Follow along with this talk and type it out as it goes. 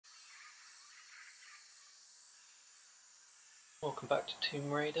Welcome back to Tomb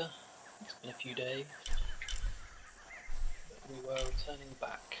Raider. It's been a few days, but we were returning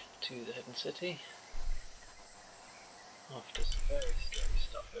back to the Hidden City after some very scary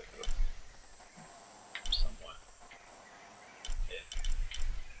stuff over somewhere here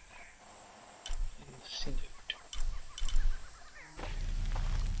in Sindhu.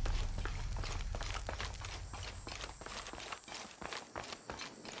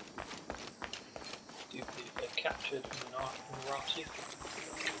 Do you believe they've captured Murati?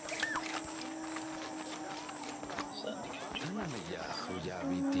 Certainly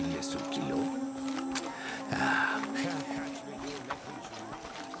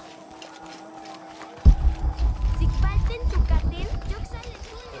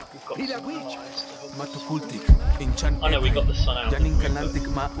Matukultik, I know we got the sun out. Janin kanantik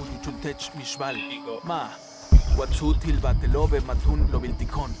ma uduchultech mishval. Ma, watsutil batelove matun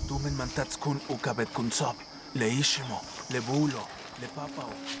lobiltikon, dumen mantatskun ukabet kunsop, leishimo, lebulo,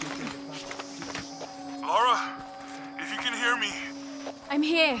 lepapao. Laura, if you can hear me. I'm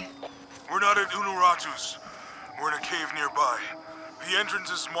here. We're not at Unuratu's. We're in a cave nearby. The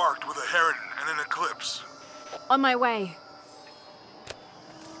entrance is marked with a heron and an eclipse. On my way.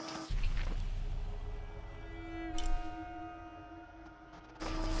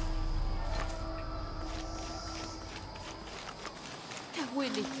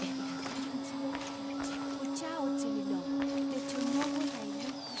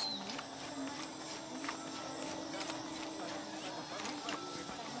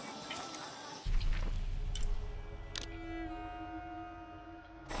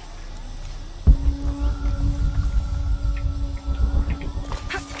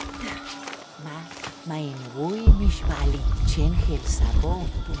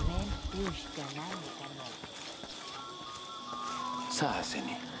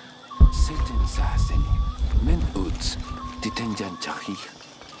 Saseni, Satan Saseni, Men Uts, Titenjan Chahi.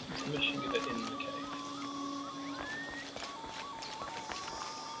 Mission of it in the cave.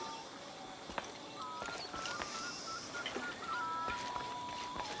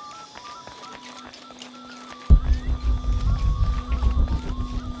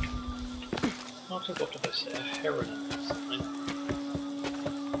 What did I say? A heron or something?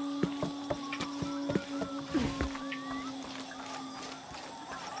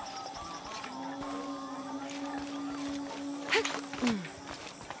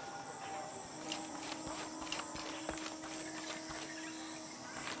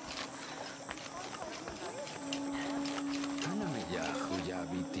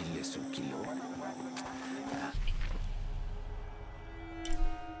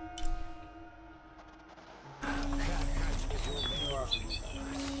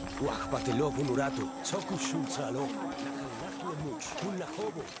 Wachpatelov Unuratu, Tsokushun Salo, Nakalaklamuch,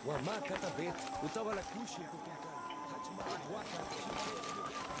 Kunahobo, Wamakatabet, Utawalakushi,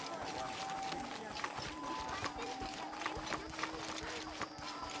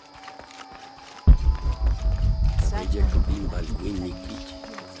 Sayakubim Balwinik.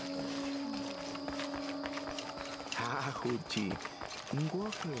 Ah, Huchi,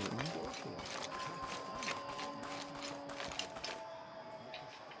 Ngwafe.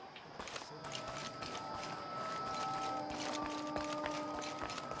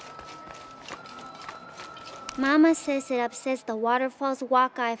 Mama says it upsets the waterfall's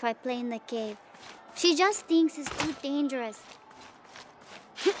waka if I play in the cave. She just thinks it's too dangerous.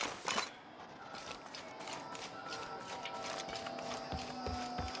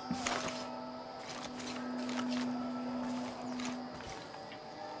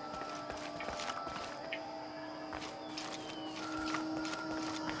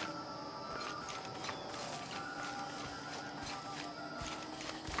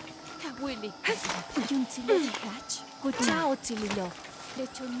 Willy.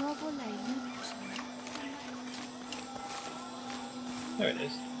 There it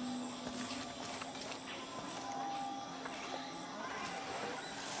is.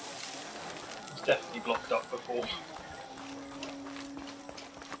 It's definitely blocked up before.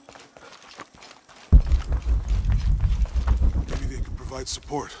 Maybe they could provide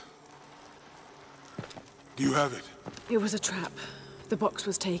support. Do you have it? It was a trap. The box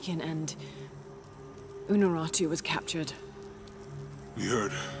was taken and Unuratu was captured. We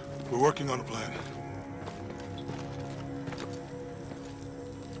heard. We're working on a plan.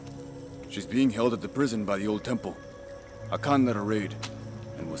 She's being held at the prison by the old temple. Akan led a raid,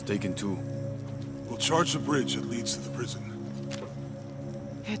 and was taken too. We'll charge the bridge that leads to the prison.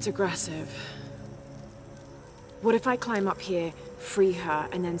 It's aggressive. What if I climb up here, free her,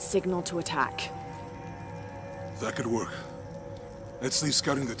 and then signal to attack? That could work. Let's leave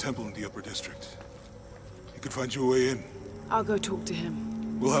scouting the temple in the upper district. You could find your way in. I'll go talk to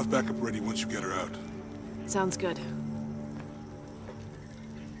him. We'll have backup ready once you get her out. Sounds good.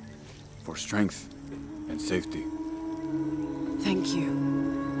 For strength and safety. Thank you.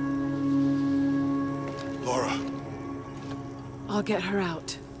 Laura. I'll get her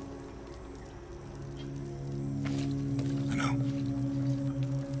out. I know.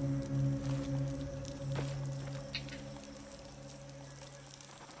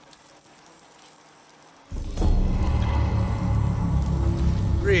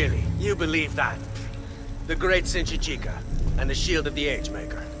 Really? You believe that? The great Sinchichika and the shield of the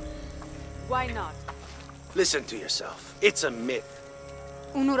Agemaker. Why not? Listen to yourself. It's a myth.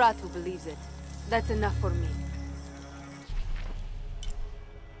 Unuratu believes it. That's enough for me.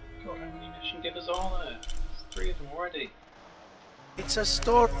 God, how many missions give us all now? There's 3 of them already. It's a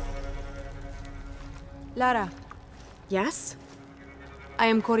story. Lara, Yes? I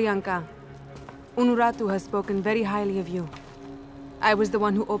am Koryanka. Unuratu has spoken very highly of you. I was the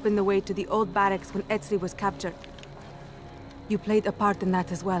one who opened the way to the old barracks when Etzli was captured. You played a part in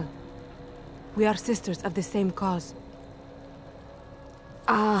that as well. We are sisters of the same cause.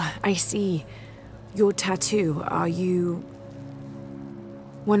 Ah, I see. Your tattoo, are you...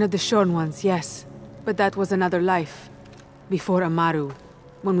 One of the shorn ones, yes. But that was another life. Before Amaru,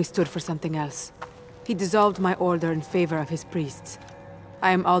 when we stood for something else. He dissolved my order in favor of his priests.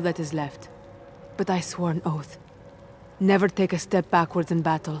 I am all that is left. But I swore an oath. Never take a step backwards in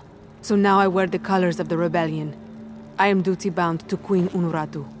battle. So now I wear the colors of the rebellion. I am duty-bound to Queen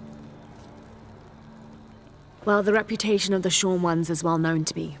Unuratu. Well, the reputation of the Shorn Ones is well known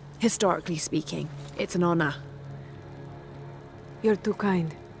to me. Historically speaking, it's an honor. You're too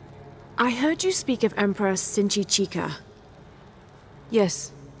kind. I heard you speak of Emperor Sinchichika.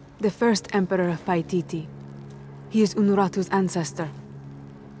 Yes, the first Emperor of Paititi. He is Unuratu's ancestor.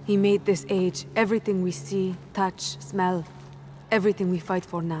 He made this age everything we see, touch, smell, everything we fight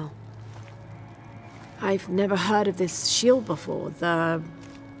for now. I've never heard of this shield before, the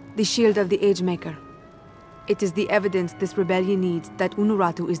shield of the Agemaker. It is the evidence this rebellion needs that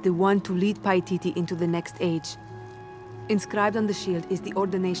Unuratu is the one to lead Paititi into the next age. Inscribed on the shield is the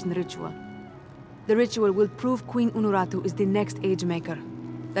ordination ritual. The ritual will prove Queen Unuratu is the next Agemaker,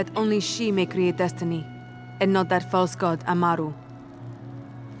 that only she may create destiny, and not that false god Amaru.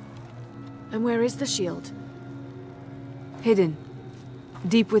 And where is the shield? Hidden.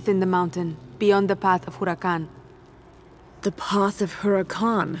 Deep within the mountain, beyond the path of Huracan. The path of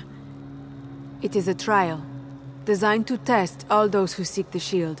Huracan? It is a trial, designed to test all those who seek the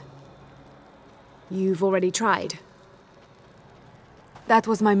shield. You've already tried? That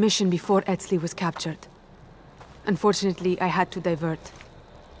was my mission before Etzli was captured. Unfortunately, I had to divert.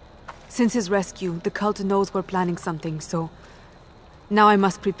 Since his rescue, the cult knows we're planning something, so... Now I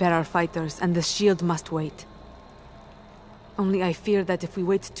must prepare our fighters, and the shield must wait. Only I fear that if we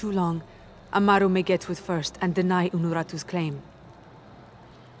wait too long, Amaru may get to it first and deny Unuratu's claim.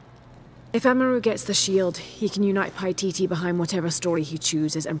 If Amaru gets the shield, he can unite Paititi behind whatever story he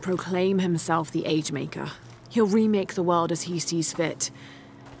chooses and proclaim himself the Agemaker. He'll remake the world as he sees fit.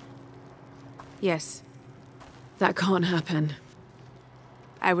 Yes. That can't happen.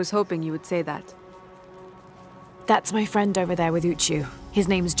 I was hoping you would say that. That's my friend over there with Uchu. His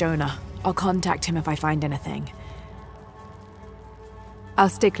name's Jonah. I'll contact him if I find anything. I'll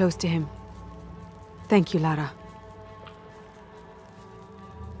stay close to him. Thank you, Lara.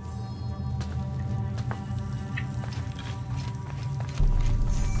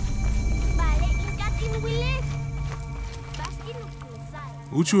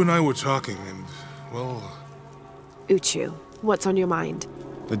 Uchu and I were talking, and, well... Uchu, what's on your mind?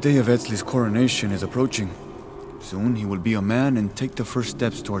 The day of Etzli's coronation is approaching. Soon he will be a man and take the first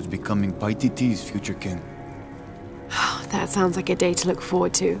steps towards becoming Paititi's future king. That sounds like a day to look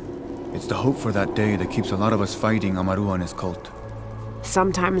forward to. It's the hope for that day that keeps a lot of us fighting Amaru and his cult.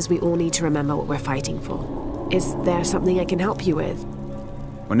 Sometimes we all need to remember what we're fighting for. Is there something I can help you with?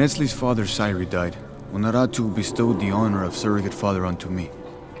 When Etzli's father Sairi died, Unuratu bestowed the honor of surrogate father unto me.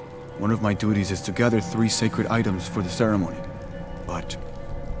 One of my duties is to gather 3 sacred items for the ceremony.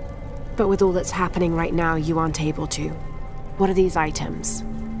 But with all that's happening right now, you aren't able to. What are these items?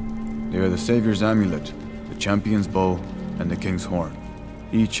 They are the Savior's amulet, the champion's bow, and the king's horn.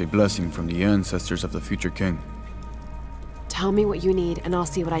 Each a blessing from the ancestors of the future king. Tell me what you need, and I'll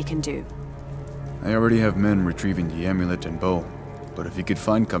see what I can do. I already have men retrieving the amulet and bow, but if you could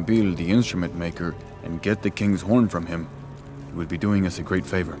find Kabil, the instrument maker, and get the king's horn from him, you would be doing us a great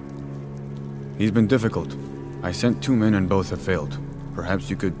favor. He's been difficult. I sent 2 men and both have failed.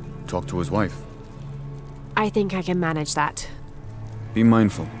 Perhaps you could talk to his wife. I think I can manage that. Be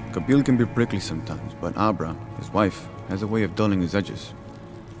mindful. Kabil can be prickly sometimes, but Abra, his wife, has a way of dulling his edges.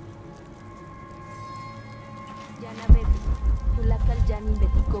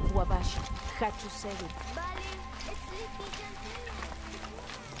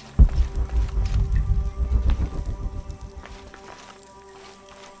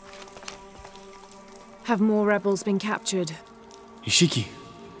 Have more rebels been captured? Ishiki,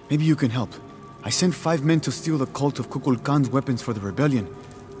 maybe you can help. I sent 5 men to steal the cult of Kukul Khan's weapons for the rebellion,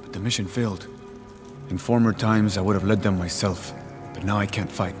 but the mission failed. In former times, I would have led them myself, but now I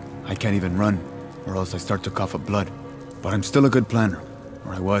can't fight. I can't even run, or else I start to cough up blood. But I'm still a good planner,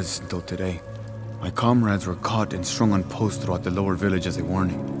 or I was until today. My comrades were caught and strung on posts throughout the lower village as a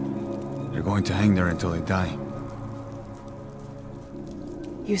warning. They're going to hang there until they die.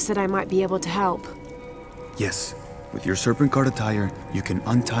 You said I might be able to help. Yes. With your serpent card attire, you can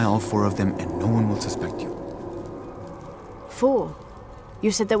untie all 4 of them and no one will suspect you. 4?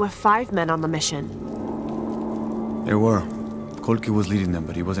 You said there were 5 men on the mission. There were. Kolki was leading them,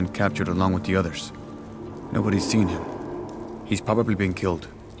 but he wasn't captured along with the others. Nobody's seen him. He's probably been killed.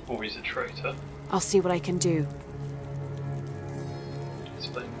 Or he's a traitor. I'll see what I can do.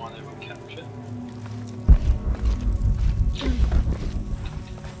 Explain why they were captured.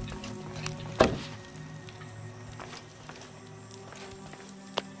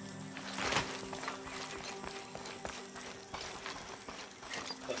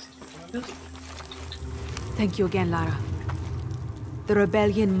 Thank you again, Lara. The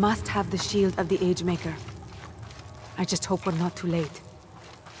rebellion must have the shield of the Age Maker. I just hope we're not too late.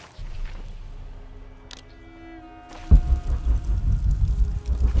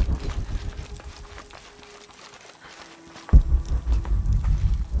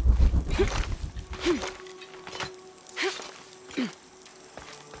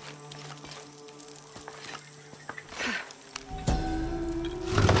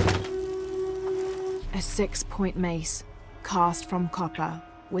 A 6-point mace, cast from copper,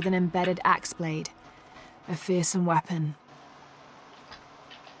 with an embedded axe blade. A fearsome weapon.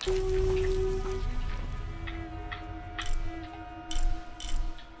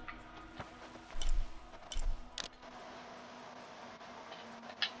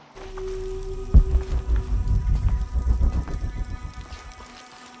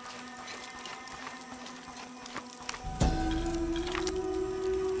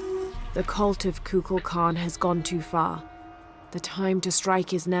 The cult of Kukul Khan has gone too far. The time to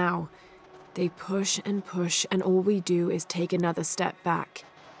strike is now. They push, and all we do is take another step back.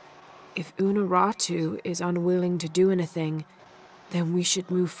 If Unuratu is unwilling to do anything, then we should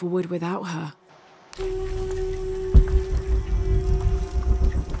move forward without her.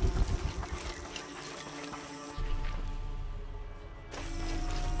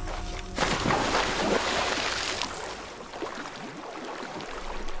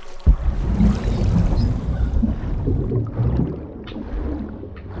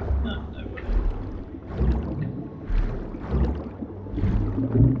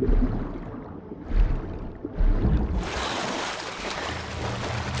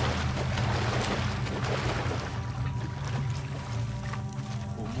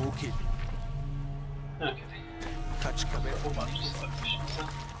 Okay. A whole bunch of stuff missions then.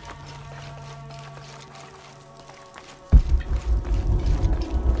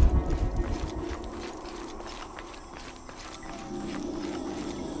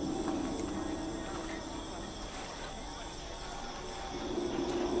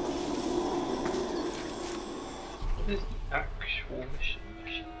 What is the actual mission?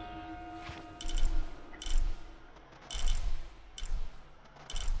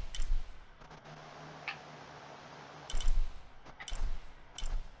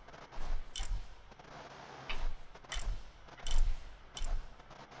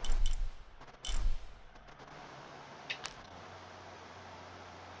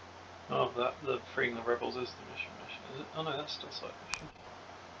 Oh, the freeing the rebels is the mission, is it? Oh no, that's still side mission.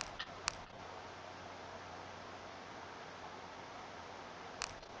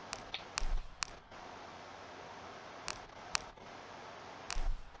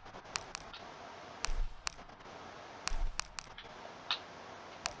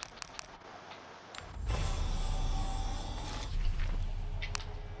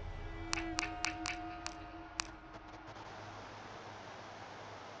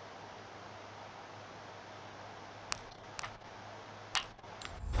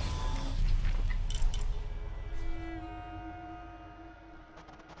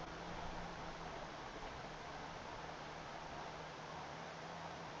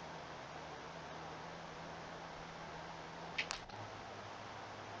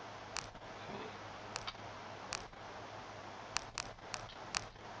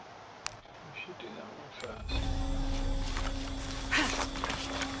 do that one first.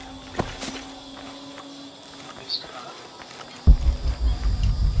 Missed that.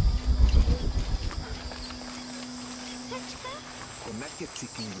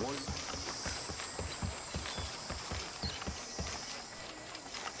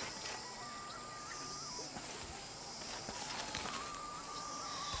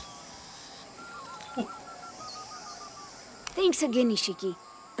 Thanks again, Ishiki.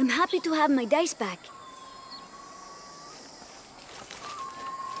 I'm happy to have my dice back.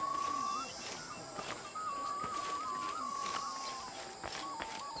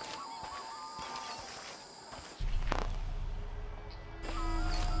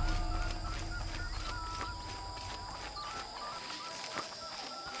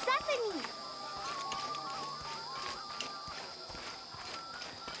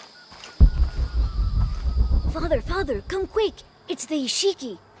 Father, come quick! It's the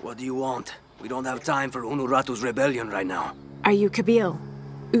Ishiki. What do you want? We don't have time for Unuratu's rebellion right now. Are you Kabil?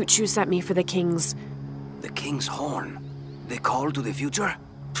 Uchu sent me for the king's... The king's horn? The call to the future?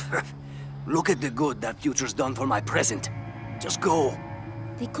 Look at the good that future's done for my present. Just go.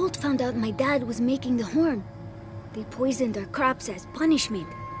 The cult found out my dad was making the horn. They poisoned our crops as punishment.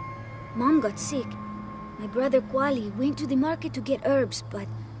 Mom got sick. My brother Kwali went to the market to get herbs, but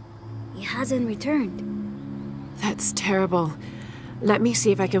he hasn't returned. That's terrible. Let me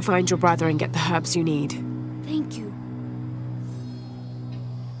see if I can find your brother and get the herbs you need. Thank you.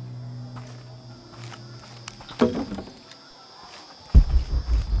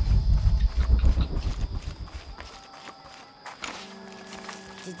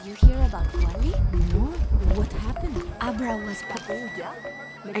 Did you hear about Kwali? No. What happened? Abra was...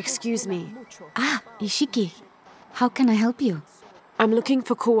 Excuse me. Ah, Ishiki. How can I help you? I'm looking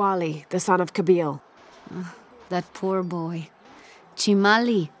for Kuali, the son of Kabil. That poor boy.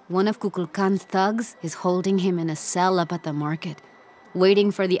 Chimali, one of Kukulkan's thugs, is holding him in a cell up at the market,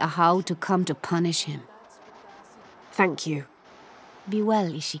 waiting for the Ahau to come to punish him. Thank you. Be well,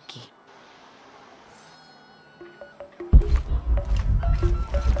 Ishiki.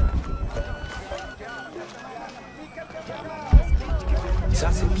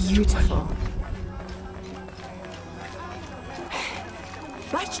 Beautiful.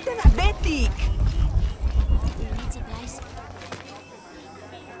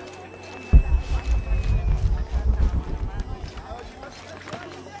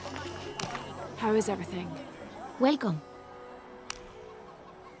 How is everything? Welcome.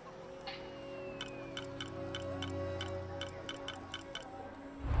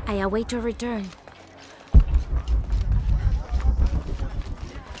 I await your return.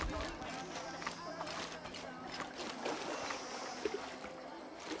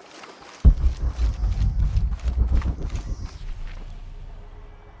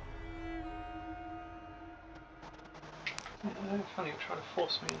 Funny, you're trying to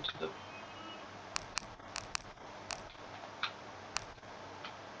force me into the...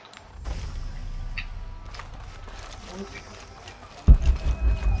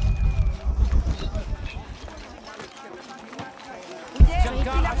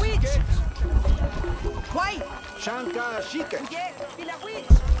 Shanka Shika.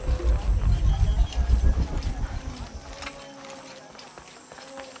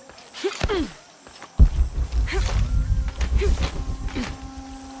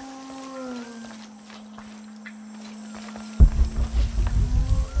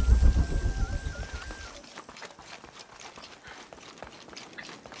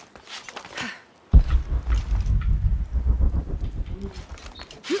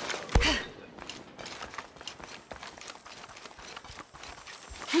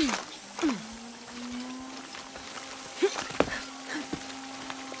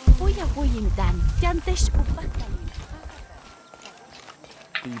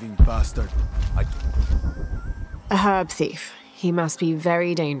 Thieving bastard. A herb thief. He must be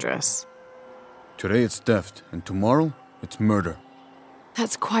very dangerous. Today it's theft, and tomorrow it's murder.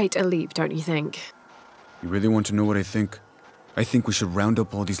 That's quite a leap, don't you think? You really want to know what I think? I think we should round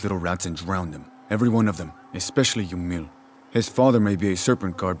up all these little rats and drown them. Every one of them, especially Yumil. His father may be a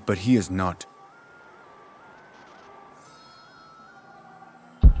serpent guard, but he is not.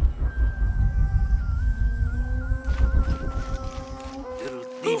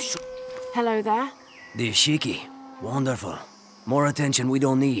 Hello there. The Ishiki. Wonderful. More attention we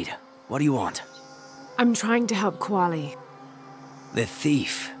don't need. What do you want? I'm trying to help Kwali. The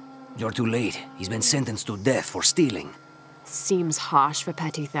thief. You're too late. He's been sentenced to death for stealing. Seems harsh for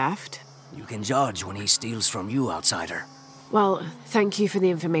petty theft. You can judge when he steals from you, outsider. Well, thank you for the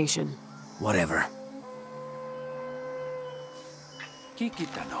information. Whatever.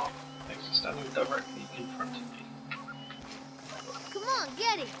 Kikitano. standing directly in front of me. Come on,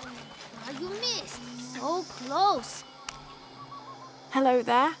 get it. Oh, you missed. So close. Hello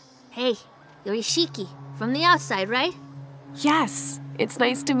there. Hey, you're Ishiki. From the outside, right? Yes, it's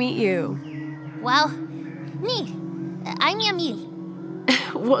nice to meet you. Well, me. I'm Yamil.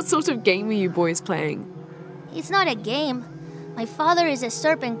 What sort of game are you boys playing? It's not a game. My father is a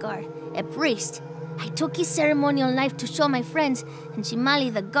serpent guard, a priest. I took his ceremonial knife to show my friends, and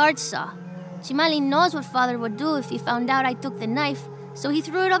Chimali the guard saw. Chimali knows what father would do if he found out I took the knife, so he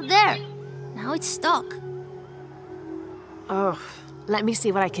threw it up there. Now it's stuck. Oh, let me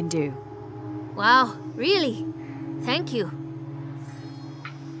see what I can do. Wow, really? Thank you.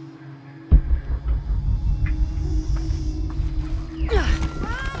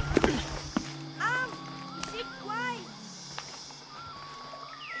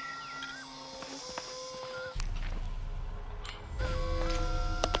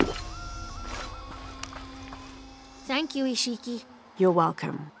 Thank you, Ishiki. You're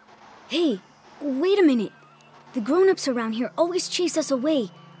welcome. Hey, wait a minute. The grown-ups around here always chase us away.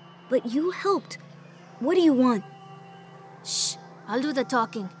 But you helped. What do you want? Shh, I'll do the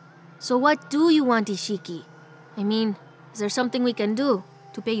talking. So what do you want, Ishiki? I mean, is there something we can do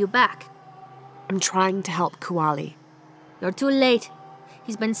to pay you back? I'm trying to help Kuali. You're too late.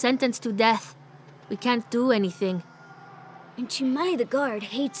 He's been sentenced to death. We can't do anything. And Chimali the guard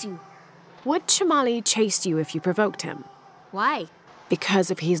hates you. Would Chimali chase you if you provoked him? Why?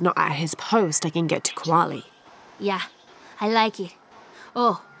 Because if he's not at his post, I can get to Kuali. Yeah, I like it.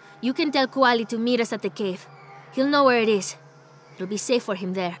 Oh, you can tell Kuali to meet us at the cave. He'll know where it is. It'll be safe for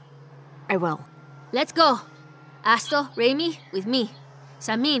him there. I will. Let's go. Asto, Raimi, with me.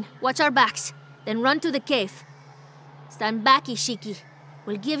 Samin, watch our backs. Then run to the cave. Stand back, Ishiki.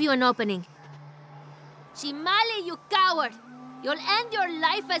 We'll give you an opening. Chimali, you coward! You'll end your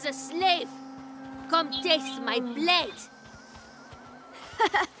life as a slave. Come taste my blade.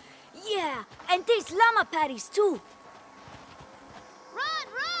 Yeah, and taste llama patties too. Run,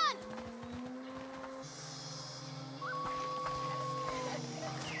 run!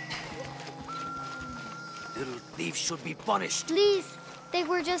 Little thieves should be punished. Please, they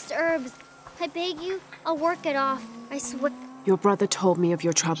were just herbs. I beg you, I'll work it off. I swear. Your brother told me of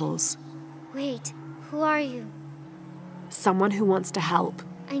your troubles. Wait, who are you? Someone who wants to help.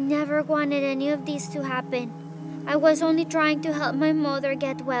 I never wanted any of these to happen. I was only trying to help my mother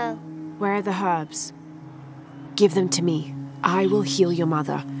get well. Where are the herbs? Give them to me. I will heal your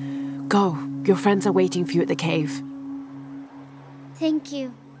mother. Go. Your friends are waiting for you at the cave. Thank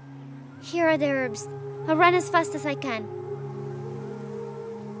you. Here are the herbs. I'll run as fast as I can.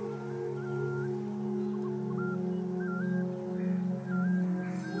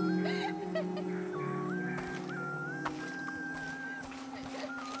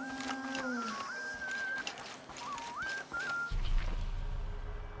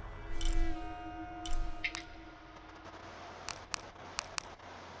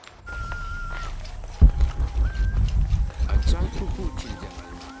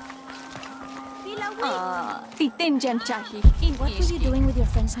 What were you doing with your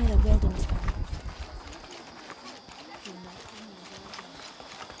friends near the wilderness?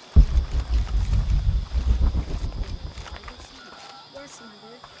 Yes,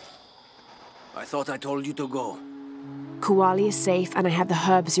 Mother. I thought I told you to go. Kuali is safe and I have the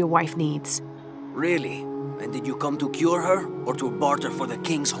herbs your wife needs. Really? And did you come to cure her or to barter for the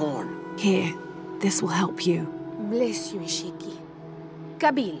king's horn? Here, this will help you. Bless you, Ishiki.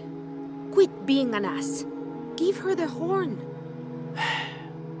 Kabil, quit being an ass. Give her the horn.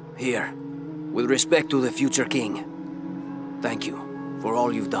 Here, with respect to the future king. Thank you for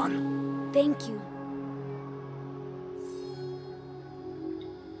all you've done. Thank you.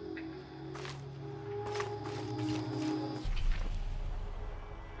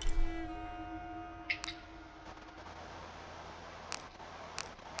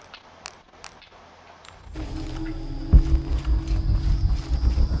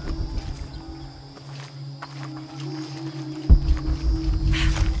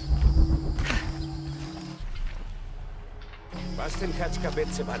 Basten catch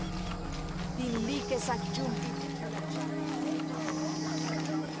kabetseban.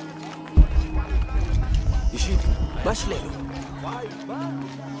 Ishiki, Bashlelo.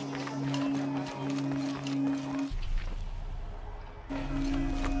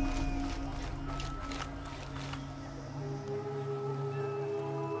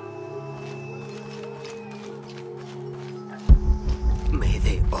 May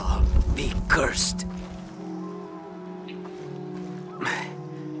they all be cursed.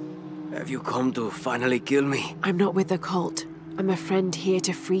 Have you come to finally kill me? I'm not with the cult. I'm a friend here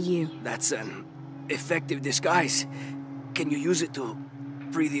to free you. That's an effective disguise. Can you use it to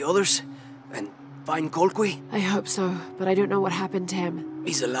free the others? And find Colqui? I hope so, but I don't know what happened to him.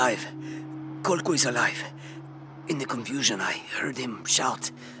 He's alive. Colqui's alive. In the confusion, I heard him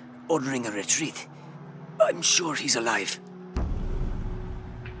shout, ordering a retreat. I'm sure he's alive.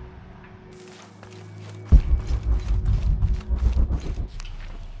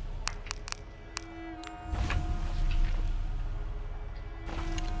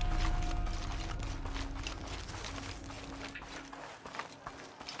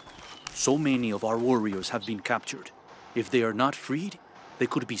 So many of our warriors have been captured. If they are not freed, they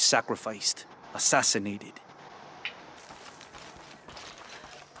could be sacrificed, assassinated.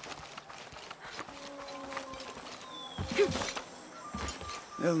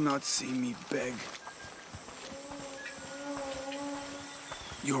 They'll not see me beg.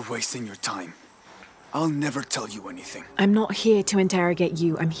 You're wasting your time. I'll never tell you anything. I'm not here to interrogate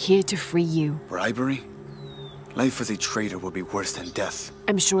you. I'm here to free you. Bribery? Life as a traitor would be worse than death.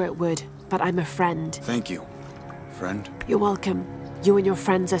 I'm sure it would, but I'm a friend. Thank you, friend. You're welcome. You and your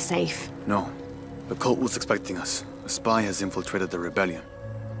friends are safe. No. The cult was expecting us. A spy has infiltrated the rebellion.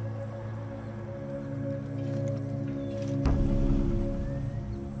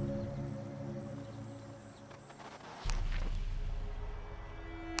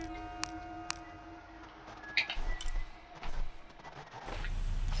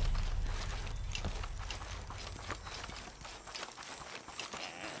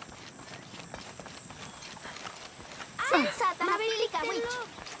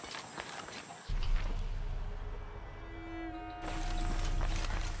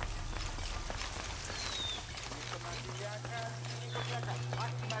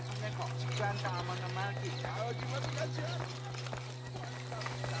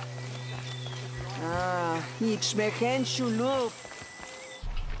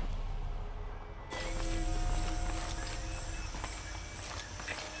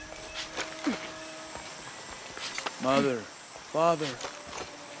 Mother, father,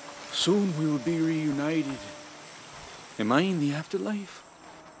 soon we will be reunited. Am I in the afterlife?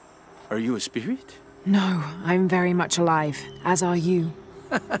 Are you a spirit? No, I'm very much alive, as are you.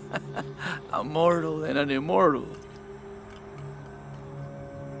 A mortal and an immortal.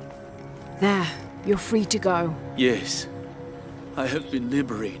 There, you're free to go. Yes, I have been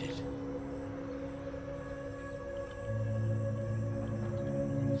liberated.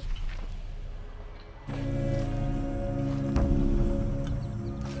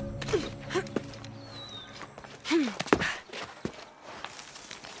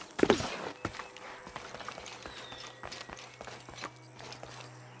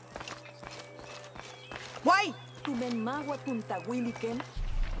 Why? Tumen magua punta Williken.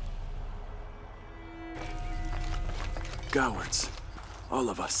 Cowards. All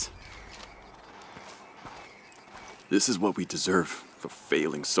of us. This is what we deserve for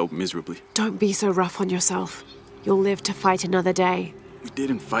failing so miserably. Don't be so rough on yourself. You'll live to fight another day. We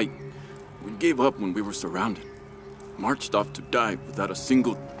didn't fight. We gave up when we were surrounded. Marched off to die without a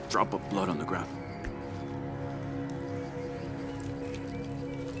single drop of blood on the ground.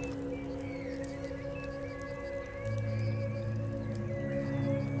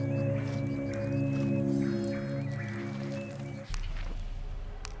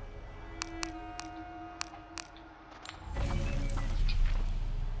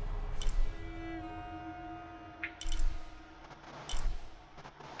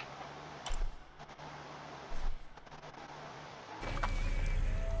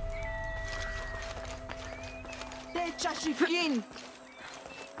 Chashikin!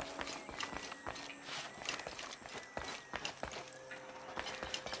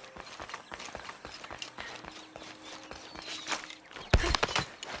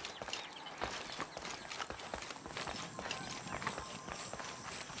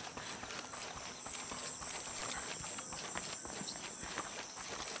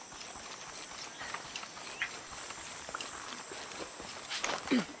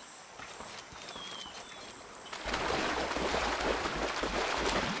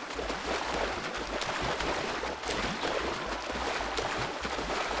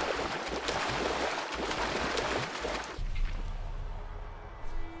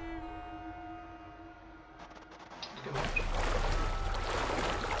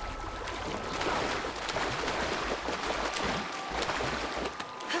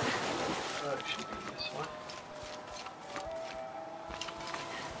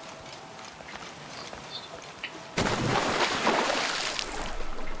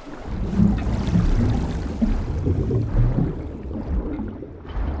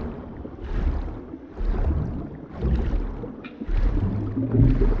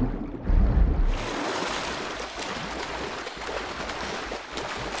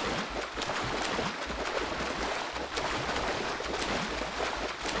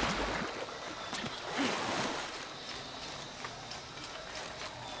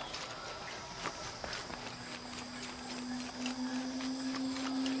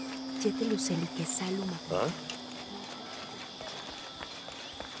 Huh?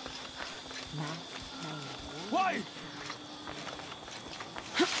 Why?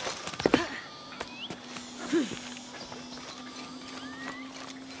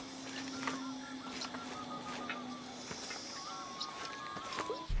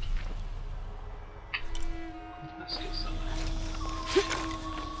 Let's get some.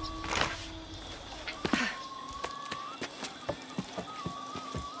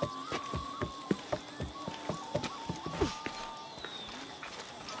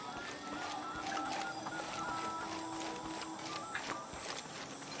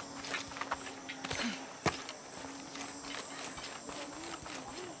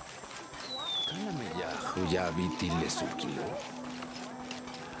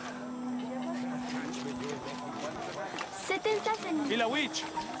 Y la witch.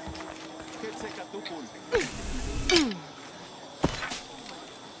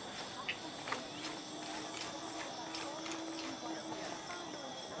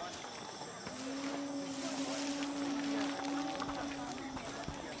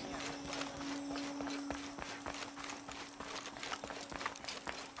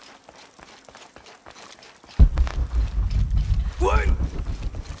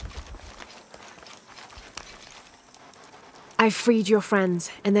 I've freed your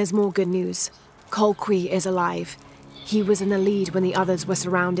friends, and there's more good news. Colqui is alive. He was in the lead when the others were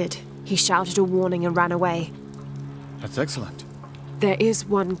surrounded. He shouted a warning and ran away. That's excellent. There is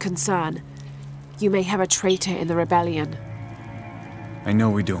one concern. You may have a traitor in the rebellion. I know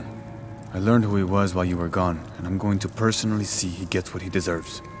we do. I learned who he was while you were gone, and I'm going to personally see he gets what he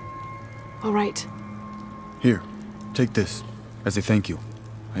deserves. All right. Here, take this, as a thank you.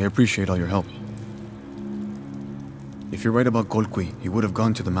 I appreciate all your help. If you're right about Colqui, he would have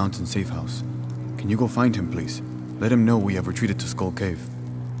gone to the mountain safe house. Can you go find him, please? Let him know we have retreated to Skull Cave.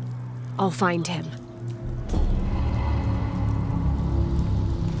 I'll find him.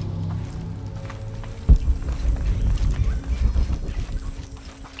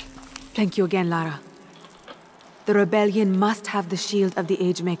 Thank you again, Lara. The rebellion must have the shield of the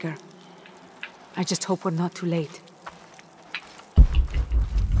Agemaker. I just hope we're not too late.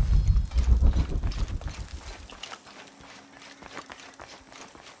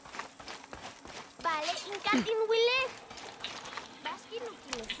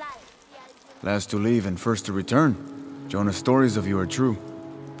 Last to leave and first to return. Jonah's stories of you are true.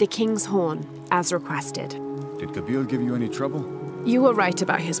 The King's Horn, as requested. Did Kabil give you any trouble? You were right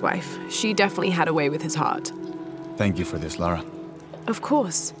about his wife. She definitely had a way with his heart. Thank you for this, Lara. Of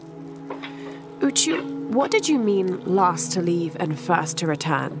course. Uchu, what did you mean last to leave and first to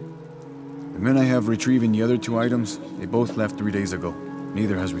return? The men I have retrieving the other two items, they both left 3 days ago.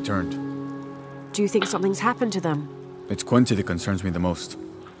 Neither has returned. Do you think something's happened to them? It's Quinty that concerns me the most.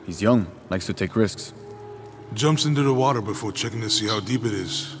 He's young, likes to take risks. Jumps into the water before checking to see how deep it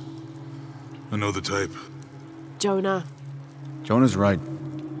is. I know the type. Jonah. Jonah's right.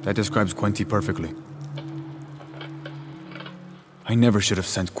 That describes Quinty perfectly. I never should have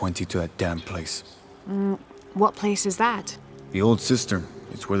sent Quinty to that damn place. What place is that? The old cistern.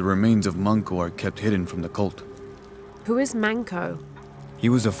 It's where the remains of Manco are kept hidden from the cult. Who is Manco? He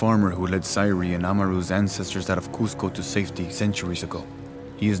was a farmer who led Sairi and Amaru's ancestors out of Cusco to safety centuries ago.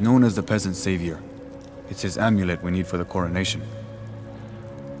 He is known as the peasant savior. It's his amulet we need for the coronation.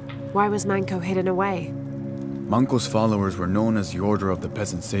 Why was Manco hidden away? Manco's followers were known as the Order of the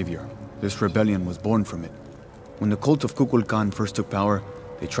Peasant Savior. This rebellion was born from it. When the cult of Kukulkan first took power,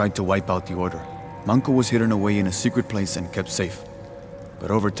 they tried to wipe out the order. Manco was hidden away in a secret place and kept safe.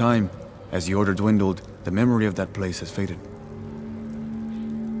 But over time, as the order dwindled, the memory of that place has faded.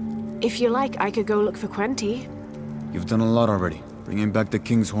 If you like, I could go look for Quinty. You've done a lot already. Bringing back the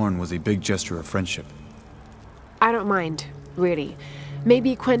King's Horn was a big gesture of friendship. I don't mind, really.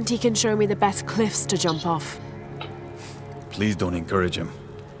 Maybe Quinty can show me the best cliffs to jump off. Please don't encourage him.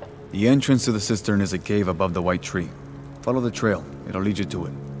 The entrance to the cistern is a cave above the white tree. Follow the trail. It'll lead you to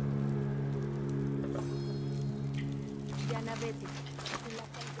it.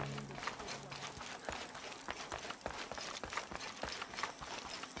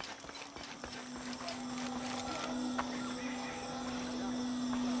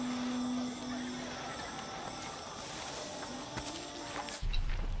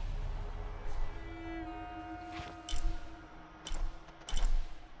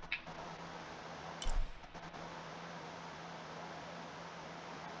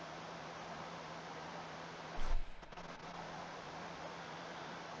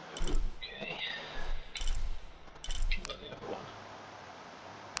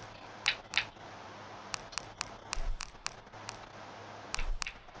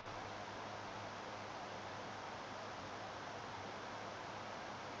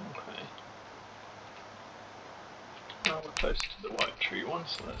 close to the white tree one,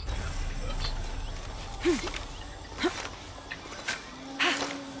 so let's do that first.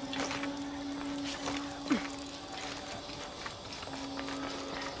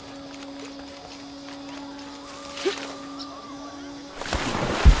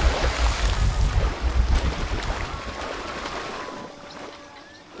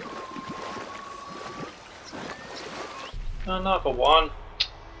 Another one.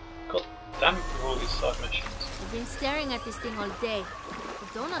 God damn it with all these side missions. I've been staring at this thing all day.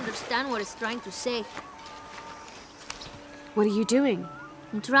 I don't understand what it's trying to say. What are you doing?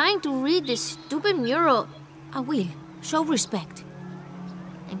 I'm trying to read this stupid mural. I will. Show respect.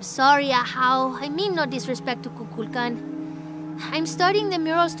 I'm sorry, Ahau. I mean no disrespect to Kukulkan. I'm studying the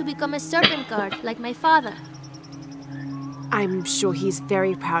murals to become a serpent guard, like my father. I'm sure he's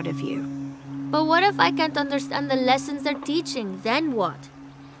very proud of you. But what if I can't understand the lessons they're teaching? Then what?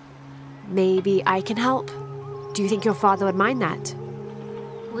 Maybe I can help. Do you think your father would mind that?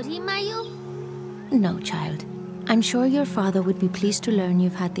 Would he, Mayu? No, child. I'm sure your father would be pleased to learn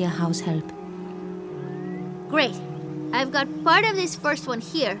you've had the Ahau's help. Great. I've got part of this first one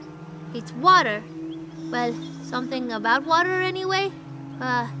here. It's water. Well, something about water anyway.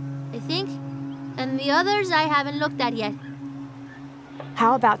 I think. And the others I haven't looked at yet.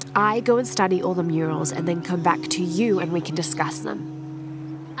 How about I go and study all the murals and then come back to you and we can discuss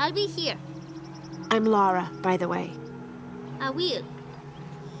them? I'll be here. I'm Lara, by the way. I will.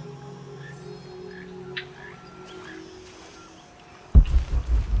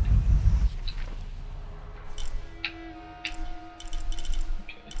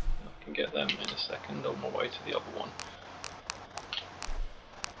 Okay, I can get them in a second on my way to the other one.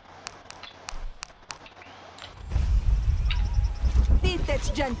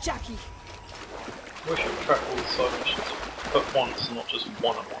 Wish I could track all the side missions at once and not just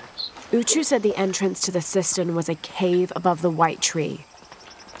one at once. Uchu said the entrance to the cistern was a cave above the white tree.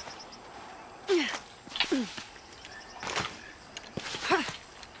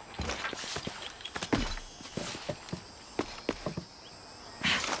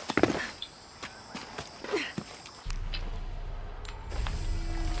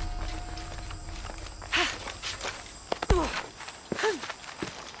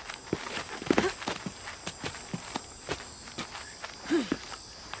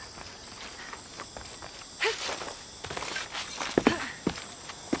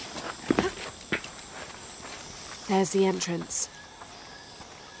 There's the entrance.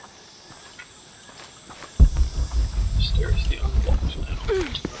 Mysteriously unlocked now.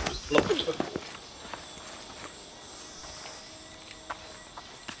 It was locked before.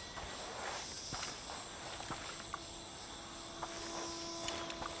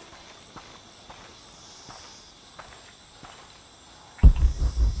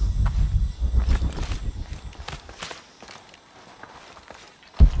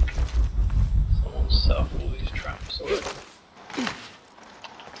 Someone set up all these traps already.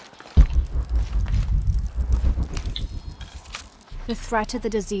 The threat of the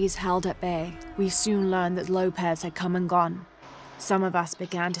disease held at bay, we soon learned that Lopez had come and gone. Some of us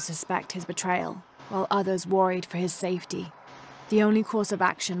began to suspect his betrayal, while others worried for his safety. The only course of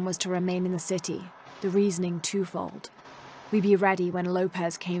action was to remain in the city, the reasoning twofold. We'd be ready when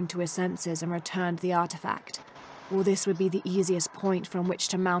Lopez came to his senses and returned the artifact, or this would be the easiest point from which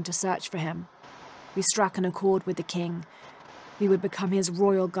to mount a search for him. We struck an accord with the king. We would become his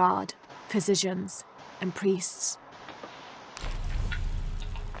royal guard, physicians, and priests.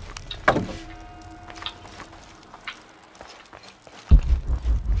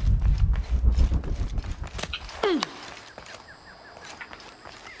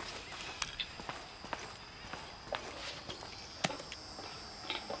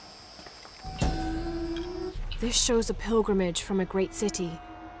 This shows a pilgrimage from a great city.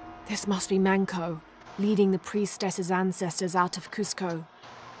 This must be Manco, leading the priestess's ancestors out of Cusco.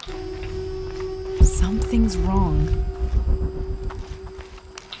 Something's wrong.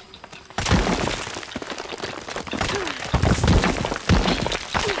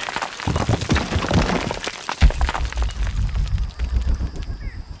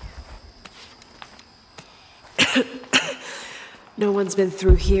 No one's been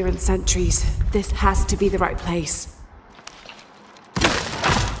through here in centuries. This has to be the right place.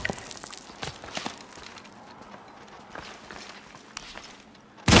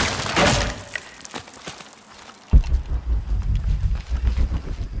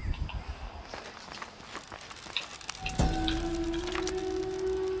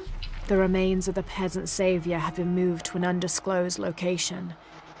 The remains of the peasant savior have been moved to an undisclosed location.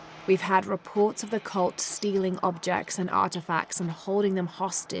 We've had reports of the cult stealing objects and artifacts and holding them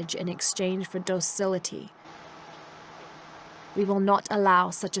hostage in exchange for docility. We will not allow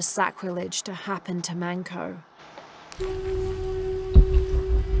such a sacrilege to happen to Manco.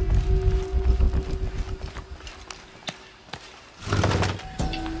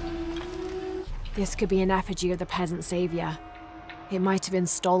 This could be an effigy of the peasant savior. It might have been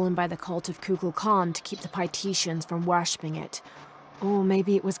stolen by the cult of Kukulkan to keep the Paititians from worshipping it. Or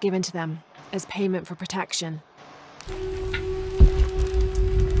maybe it was given to them as payment for protection.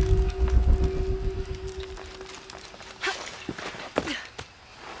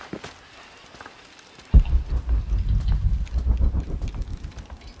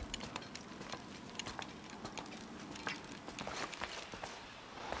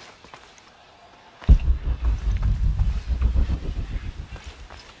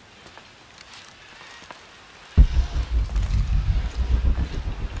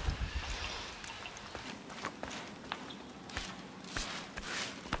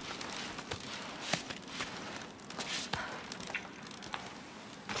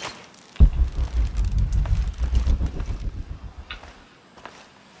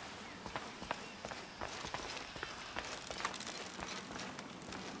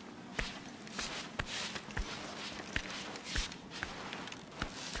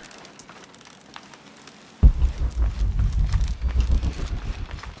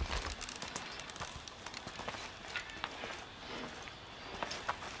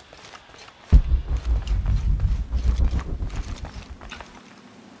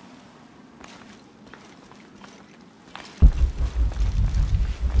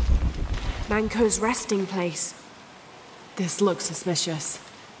 Manco's resting place. This looks suspicious.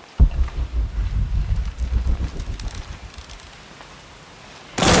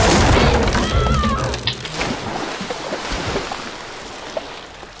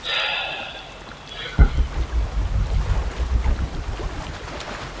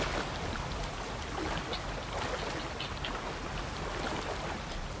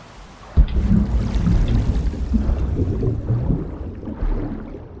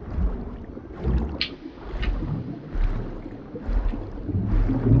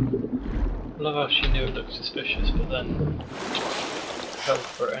 I love how she knew it looked suspicious, but then fell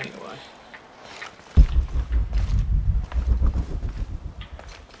for it anyway.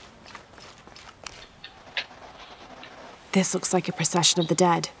 This looks like a procession of the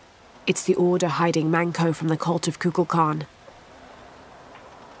dead. It's the Order hiding Manco from the cult of Kukulkan.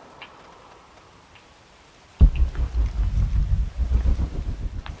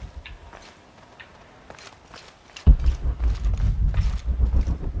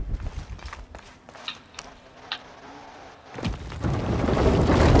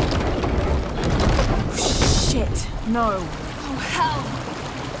 No. Oh, hell!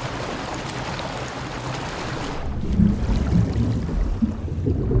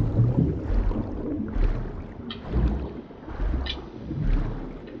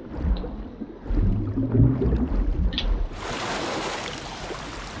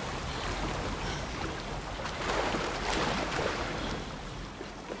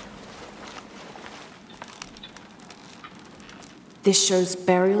 This shows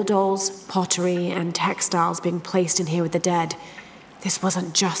burial dolls, pottery, and textiles being placed in here with the dead. This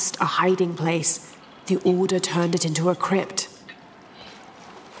wasn't just a hiding place. The Order turned it into a crypt.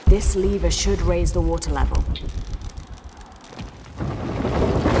 This lever should raise the water level.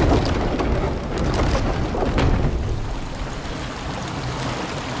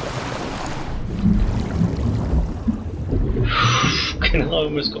 Fucking hell, I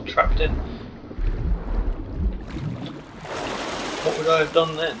almost got trapped in. What would I have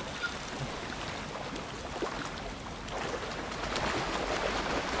done then?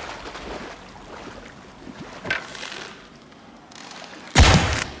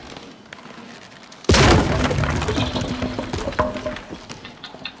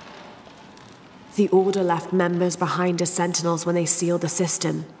 The Order left members behind as sentinels when they sealed the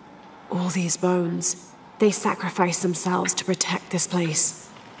cistern. All these bones, they sacrificed themselves to protect this place.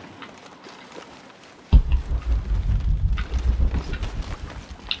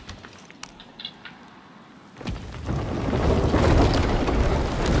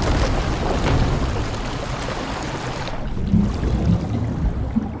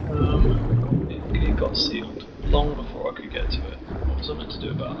 It got sealed long before I could get to it. What was I meant to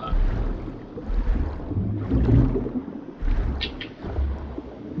do about that?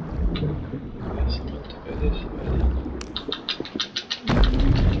 Yes, I meant to go this way.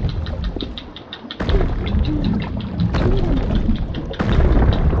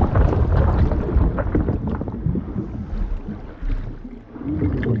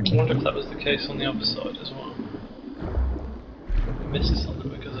 I wonder if that was the case on the other side as well. I missed something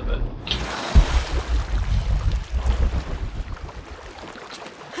because of it.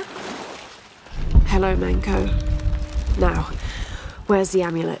 Hello, Manko. Now, where's the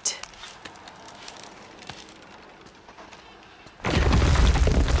amulet?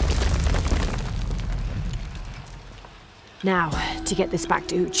 Now, to get this back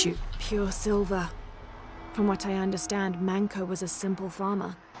to Uchu. Pure silver. From what I understand, Manko was a simple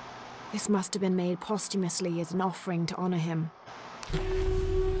farmer. This must have been made posthumously as an offering to honor him.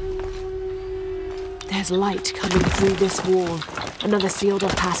 There's light coming through this wall. Another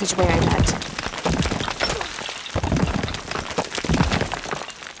sealed-off passageway, I bet.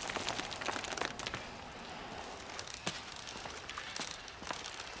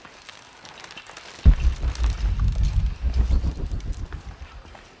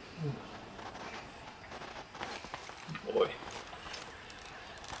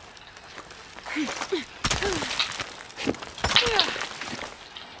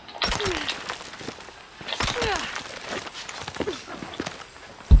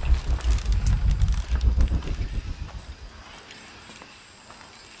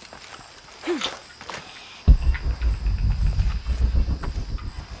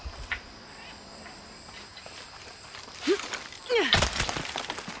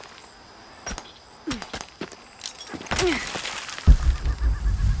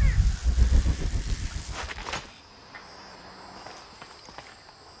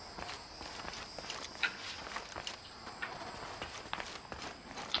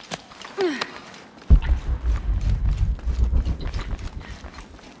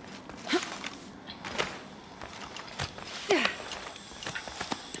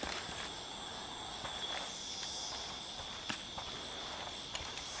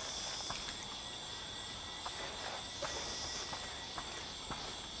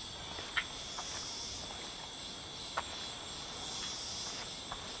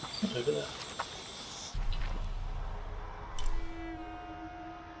 Over there.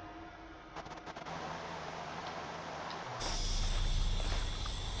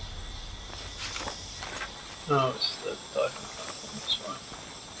 Oh, it's the diving platform, that's right.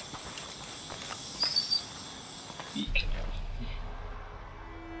 Beacon.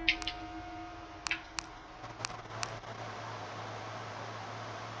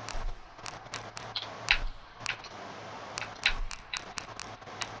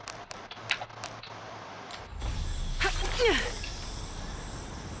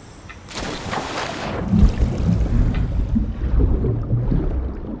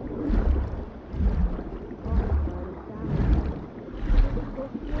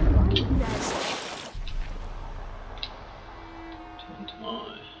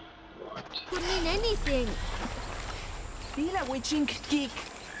 Could mean anything. Mira, witching geek.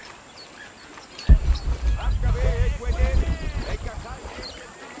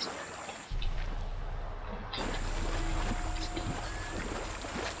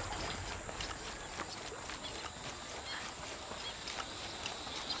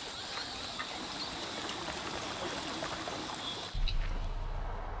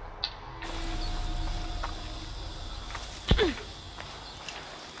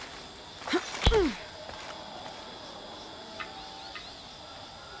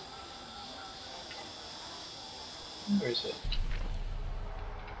 Where is it?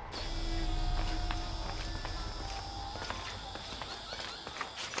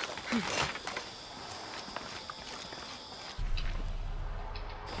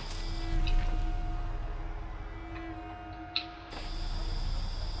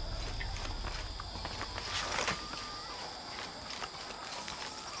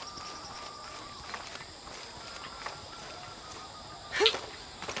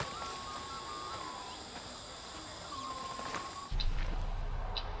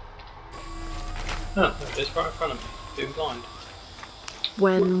 Oh, there it is, right in front of me, being blind.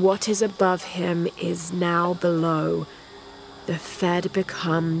 When what is above him is now below, the fed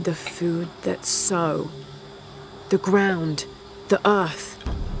become the food that sow. The ground, the earth,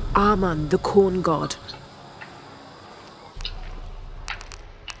 Amun, the corn god.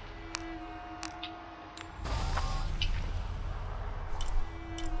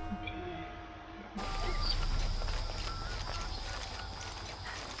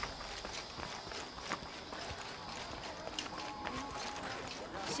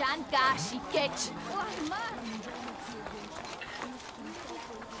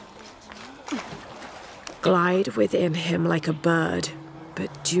 Glide within him like a bird,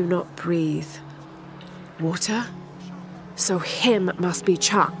 but do not breathe. Water? So him must be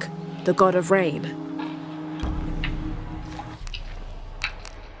Chuck, the god of rain.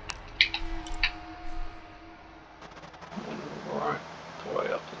 Right, the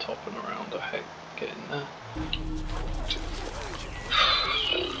way up the top and around, I hate getting there.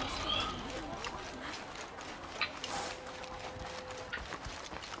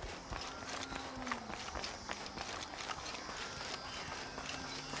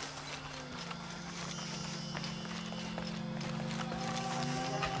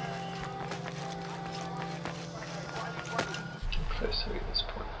 supposed to be this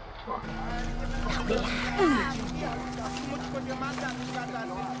point. Right.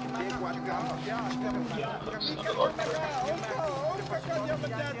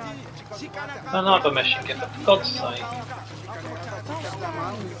 Another meshing giver, for God's sake.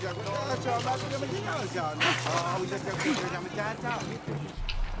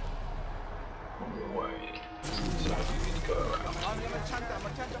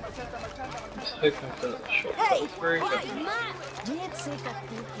 Just hoping for a shortcut through, but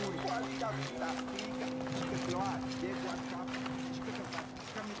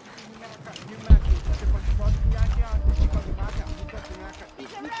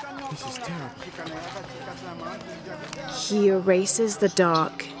This is terrible. He erases the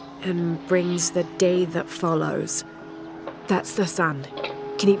dark and brings the day that follows. That's the sun.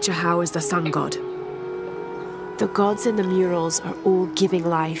 Kinichahau is the sun god. The gods in the murals are all giving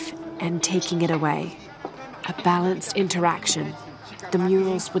life and taking it away. A balanced interaction. The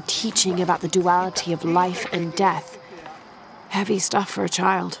murals were teaching about the duality of life and death. Heavy stuff for a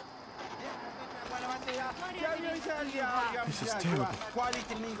child. This is terrible.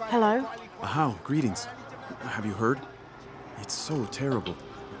 Hello? Ahau, greetings. Have you heard? It's so terrible.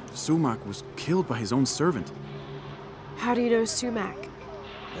 Sumac was killed by his own servant. How do you know Sumac?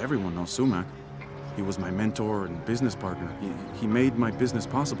 Everyone knows Sumac. He was my mentor and business partner. He made my business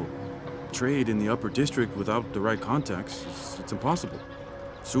possible. Trade in the upper district without the right contacts, it's impossible.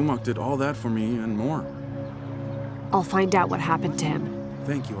 Sumac did all that for me and more. I'll find out what happened to him.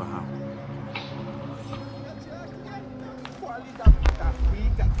 Thank you, Ahau.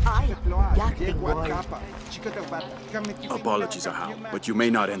 Apologies, Ahau, but you may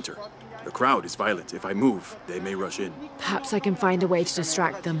not enter. The crowd is violent. If I move, they may rush in. Perhaps I can find a way to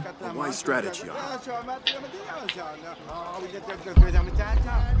distract them. A wise strategy, Ahau.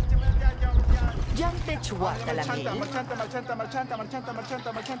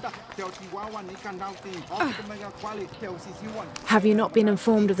 Have you not been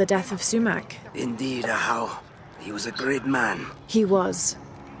informed of the death of Sumac? Indeed, Ahau. He was a great man. He was.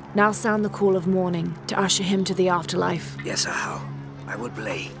 Now sound the call of mourning to usher him to the afterlife. Yes, Ahau. I will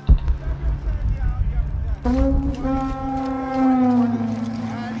play.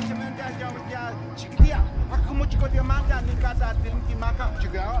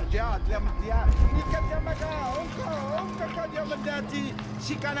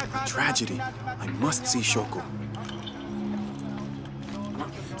 Tragedy. I must see Shoko.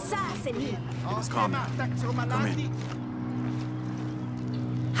 It is calm now. Come in.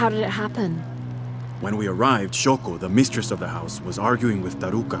 How did it happen? When we arrived, Shoko, the mistress of the house, was arguing with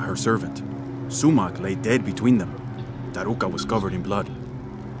Taruka, her servant. Sumac lay dead between them. Taruka was covered in blood.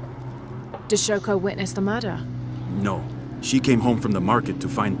 Did Shoko witness the murder? No. She came home from the market to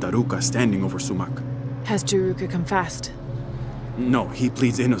find Taruka standing over Sumac. Has Taruka confessed? No, he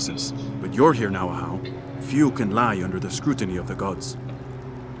pleads innocence. But you're here now, Ahau. Few can lie under the scrutiny of the gods.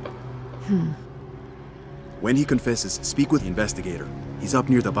 When he confesses, speak with the investigator. He's up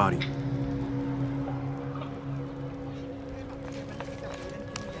near the body.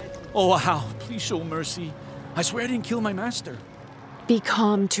 Oh, Ahau, please show mercy. I swear I didn't kill my master. Be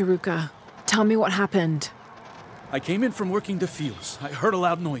calm, Taruka. Tell me what happened. I came in from working the fields. I heard a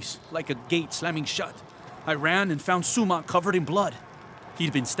loud noise, like a gate slamming shut. I ran and found Sumac covered in blood.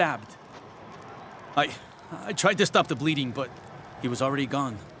 He'd been stabbed. I tried to stop the bleeding, but he was already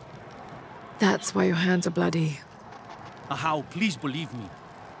gone. That's why your hands are bloody. Ahau, please believe me.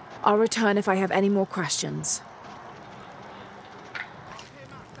 I'll return if I have any more questions.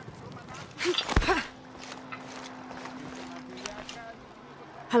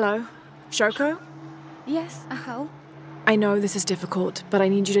 Hello? Shoko? Yes, Ahau. I know this is difficult, but I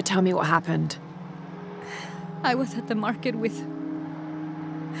need you to tell me what happened. I was at the market with...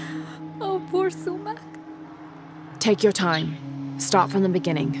 Oh, poor Sumac. Take your time. Start from the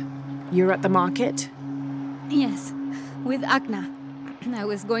beginning. You're at the market? Yes, with Akna. I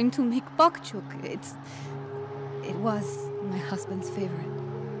was going to make bokchuk. It was my husband's favorite.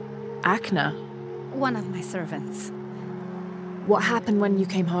 Akna? One of my servants. What happened when you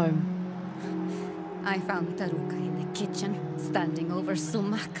came home? I found Taruka in the kitchen, standing over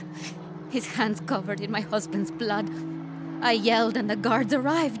Sumac. His hands covered in my husband's blood. I yelled and the guards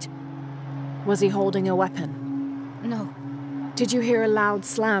arrived. Was he holding a weapon? No. Did you hear a loud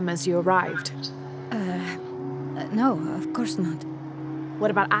slam as you arrived? No, of course not. What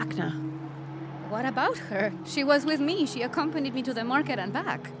about Akna? What about her? She was with me. She accompanied me to the market and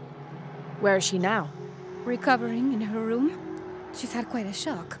back. Where is she now? Recovering in her room. She's had quite a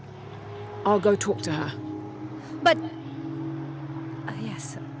shock. I'll go talk to her. But...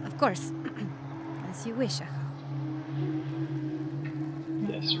 yes, of course. As you wish, Ahau.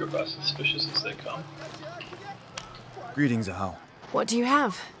 Yes, you're about as suspicious as they come. Greetings, Ahau. What do you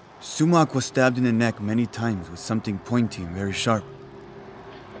have? Sumac was stabbed in the neck many times with something pointy and very sharp.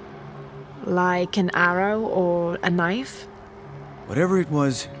 Like an arrow or a knife? Whatever it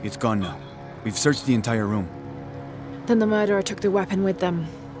was, it's gone now. We've searched the entire room. Then the murderer took the weapon with them.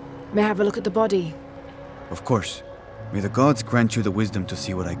 May I have a look at the body? Of course. May the gods grant you the wisdom to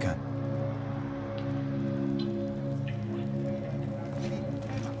see what I can.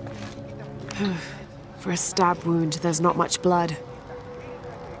 For a stab wound, there's not much blood.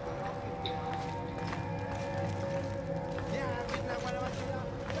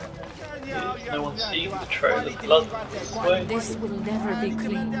 No one's seen the trail of blood this way. This will never be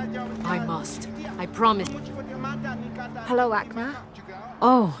clean. I must. I promise. Hello, Akna.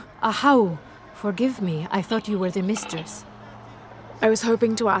 Oh, Ahau. Forgive me. I thought you were the mistress. I was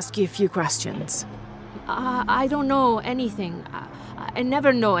hoping to ask you a few questions. I don't know anything. I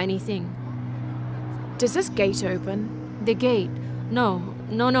never know anything. Does this gate open? The gate? No.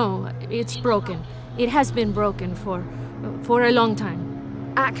 It's broken. It has been broken for a long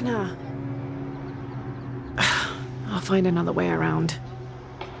time. Akna. I'll find another way around.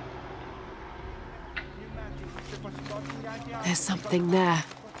 There's something there.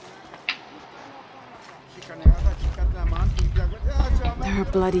 There are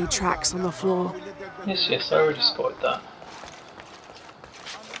bloody tracks on the floor. Yes, I already spotted that.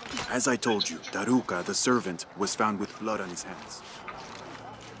 As I told you, Daruka, the servant, was found with blood on his hands.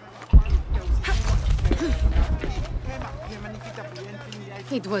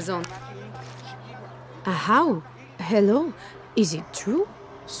 It was on. Ahau? Hello? Is it true?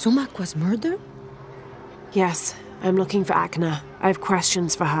 Sumac was murdered? Yes, I'm looking for Akna. I have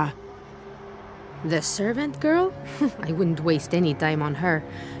questions for her. The servant girl? I wouldn't waste any time on her.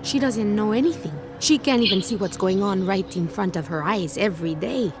 She doesn't know anything. She can't even see what's going on right in front of her eyes every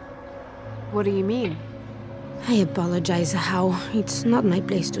day. What do you mean? I apologize, Ahau. It's not my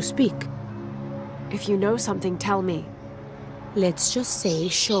place to speak. If you know something, tell me. Let's just say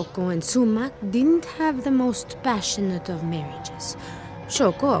Shoko and Sumac didn't have the most passionate of marriages.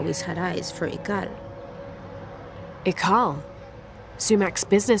 Shoko always had eyes for Ikal. Ikal? Sumac's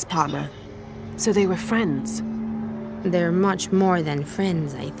business partner. So they were friends. They're much more than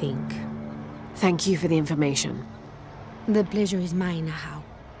friends, I think. Thank you for the information. The pleasure is mine, Ahau.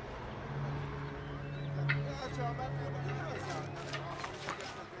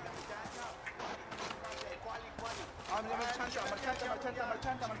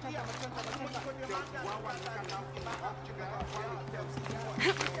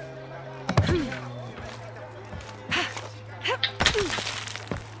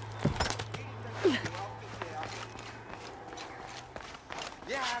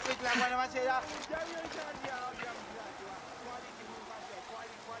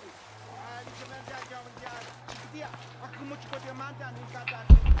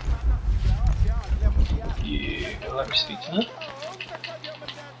 You can let me speak to her.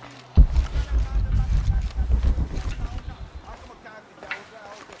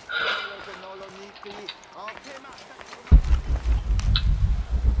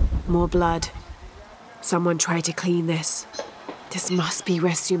 More blood. Someone tried to clean this. This must be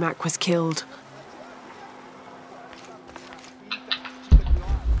where Sumac was killed.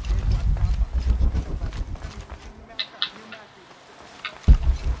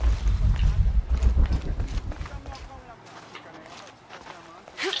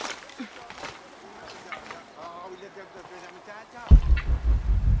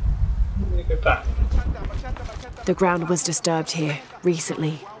 Let me go back. The ground was disturbed here,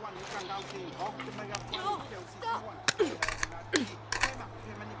 recently.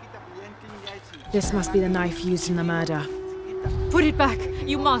 This must be the knife used in the murder. Put it back!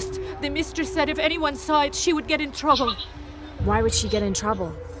 You must! The mistress said if anyone saw it, she would get in trouble. Why would she get in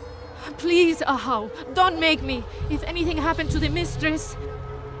trouble? Please, Ahau, don't make me. If anything happened to the mistress...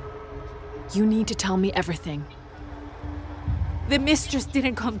 You need to tell me everything. The mistress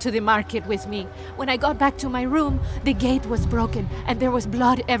didn't come to the market with me. When I got back to my room, the gate was broken and there was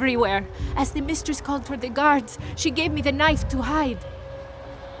blood everywhere. As the mistress called for the guards, she gave me the knife to hide.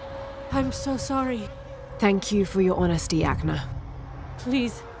 I'm so sorry. Thank you for your honesty, Akna.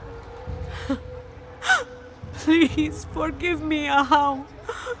 Please. Please forgive me, Ahau.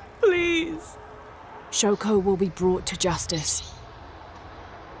 Please. Shoko will be brought to justice.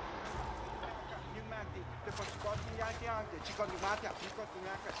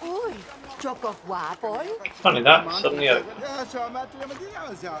 Uy, Choco guapo. Funny that, suddenly open.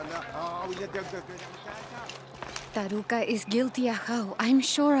 Daruka is guilty, Ahau. I'm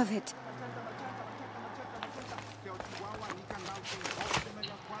sure of it.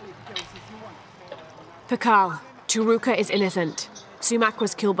 Pakal, Turuka is innocent. Sumac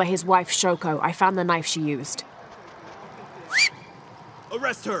was killed by his wife, Shoko. I found the knife she used.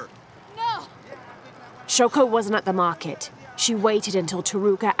 Arrest her! No! Shoko wasn't at the market. She waited until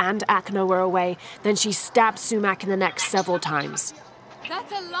Turuka and Akno were away, then she stabbed Sumac in the neck several times.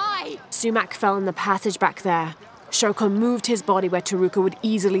 That's a lie! Sumac fell in the passage back there. Shoko moved his body where Turuka would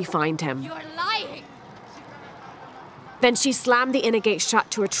easily find him. You're lying! Then she slammed the inner gate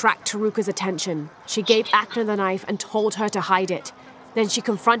shut to attract Taruka's attention. She gave Akna the knife and told her to hide it. Then she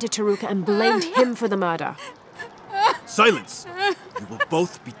confronted Taruka and blamed him for the murder. Silence! You will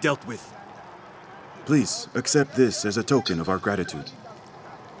both be dealt with. Please, accept this as a token of our gratitude.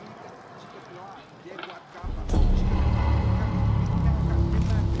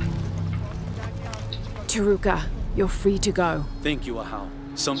 Taruka, you're free to go. Thank you, Ahau.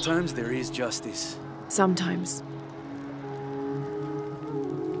 Sometimes there is justice. Sometimes.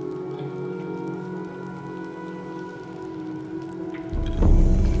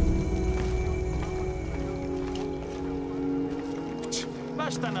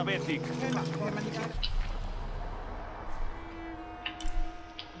 Right,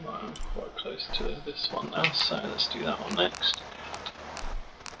 I'm quite close to this one now, so let's do that one next.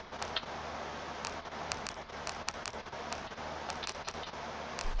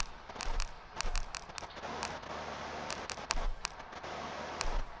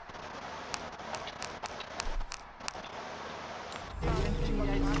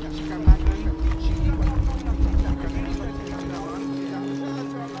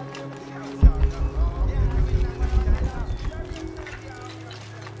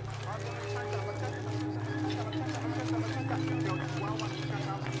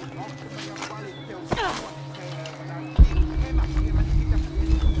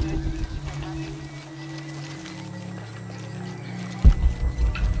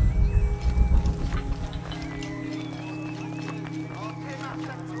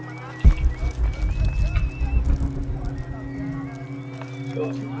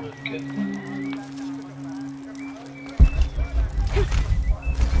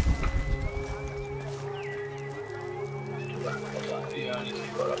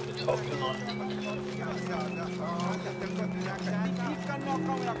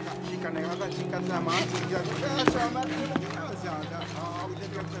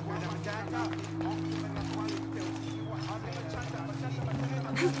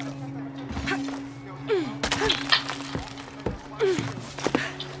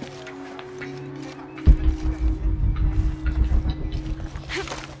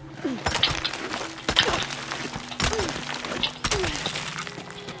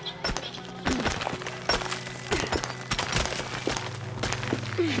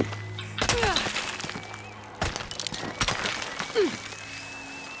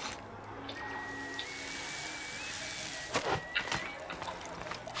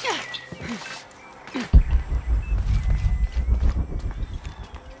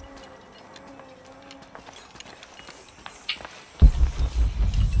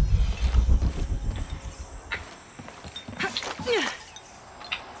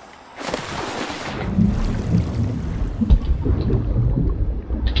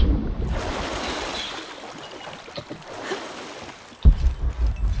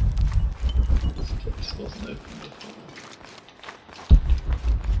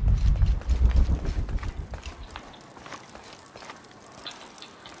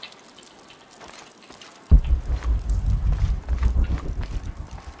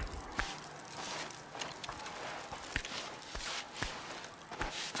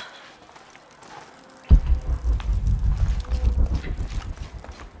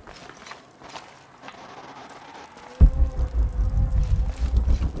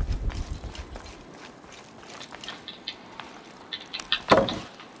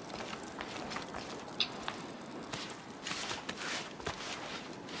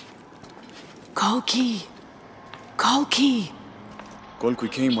 Kolki! Kolki!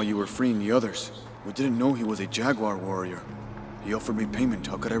 Kolki came while you were freeing the others. We didn't know he was a Jaguar warrior. He offered me payment.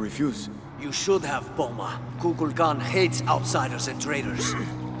 How could I refuse? You should have, Boma. Kukulkan hates outsiders and traitors.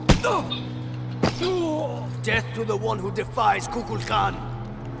 Death to the one who defies Kukulkan!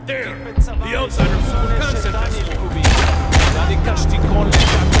 There! The outsider Kukulkan said that's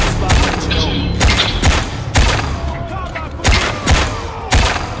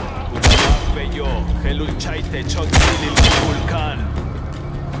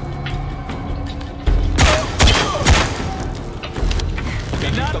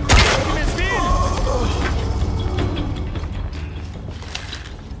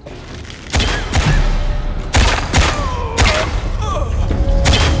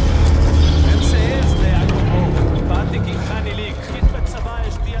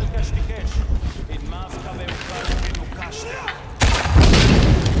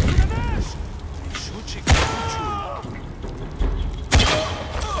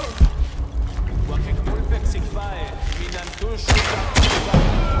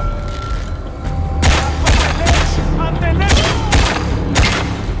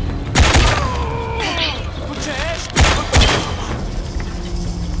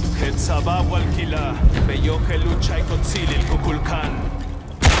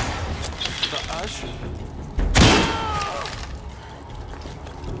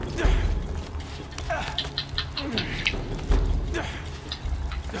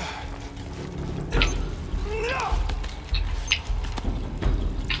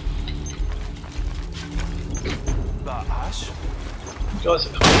You guys are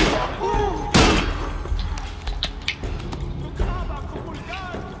coming.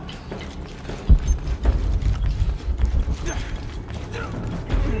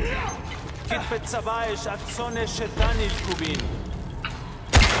 בצבאש עד צונש שדני קובין.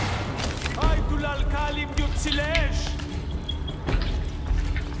 היי דולל קלים יוצילש.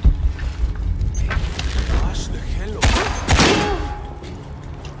 אש לחלו.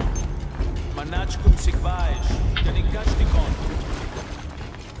 מנאצ'קום סגבאש, דניקשתי קון.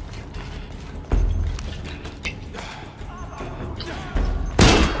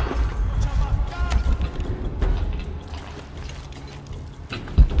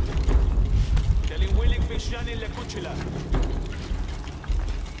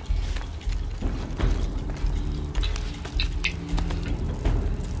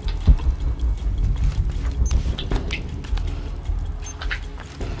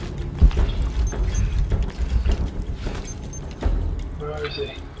 Where is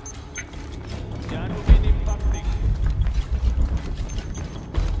he?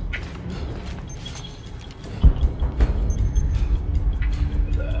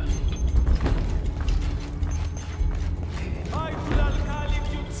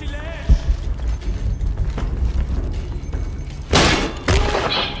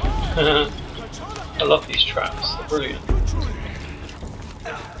 I love these traps, they're brilliant.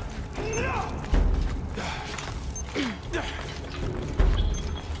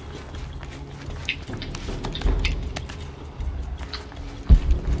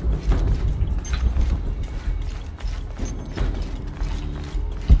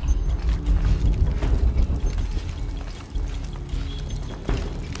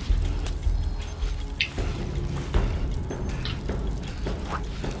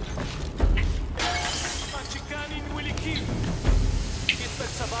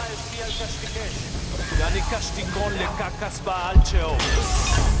 קשתיקון לקקס בעל צ'או.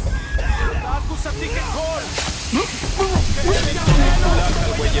 דאקוס עתיק הכל! לק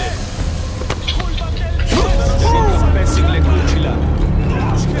על וויה. שיטוס פסיק לקוצ'ילה.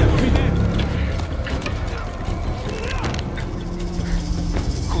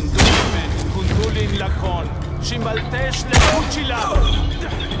 קונדולין לקון. שימבלטש לקוצ'ילה.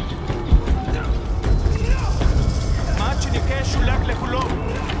 מאצ'י ניקשו לק לכולו.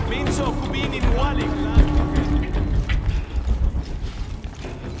 מינצו קובין אינואלי.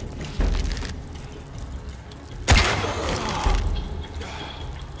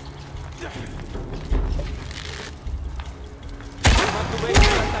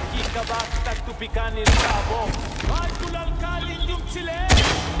 Pican il cabo. Vai tu l'alcali di un silenzio.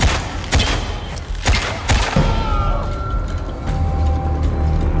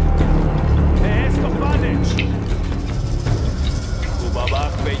 Esto panech.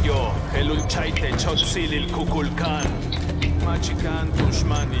 Ubabak beyo, elul chaite chotsil il kukulkan. Machikan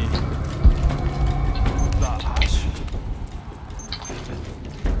tushmani. Baash.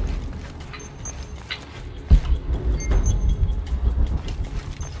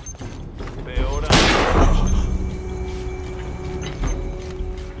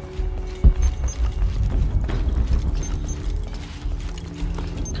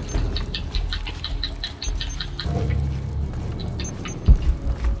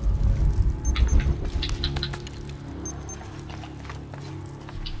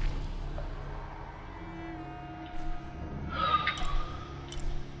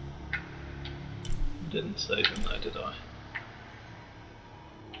 Didn't save him though, did I?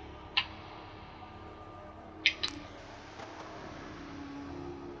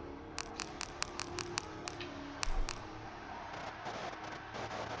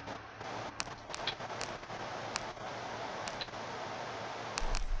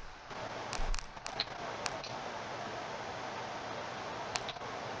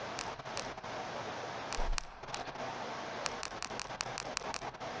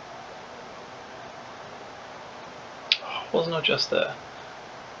 Wasn't I just there?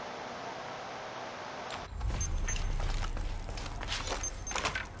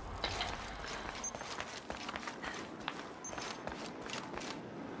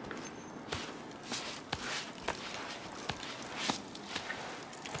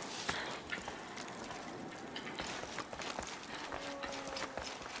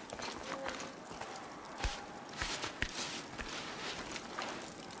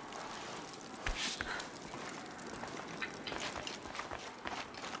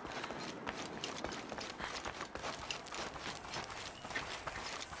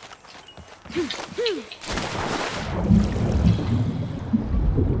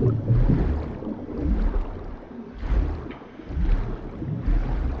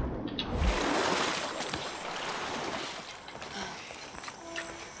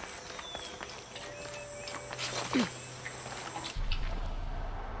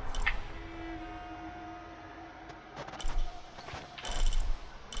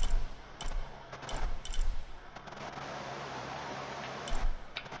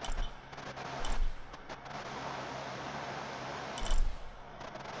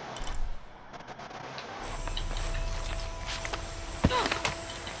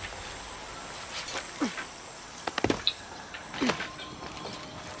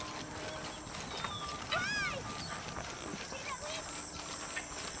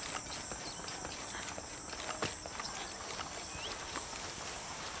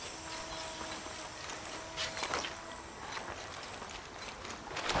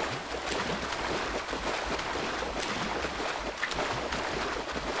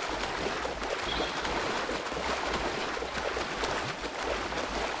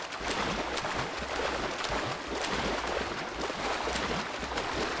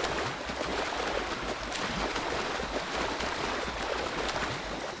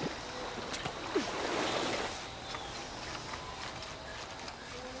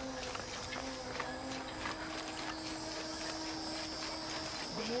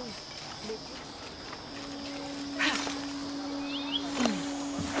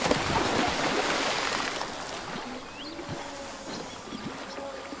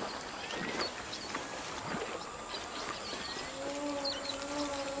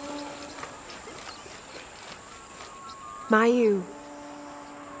 Mayu,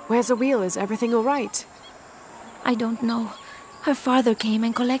 where's Awil? Is everything all right? I don't know. Her father came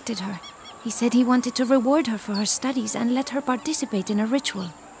and collected her. He said he wanted to reward her for her studies and let her participate in a ritual.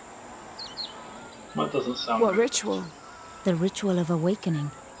 That doesn't sound What good. ritual? The ritual of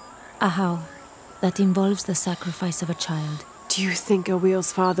awakening. A how that involves the sacrifice of a child. Do you think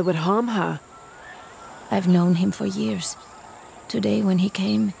Awil's father would harm her? I've known him for years. Today when he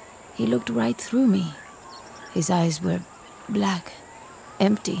came, he looked right through me. His eyes were black,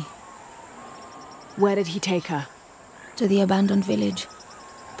 empty. Where did he take her? To the abandoned village.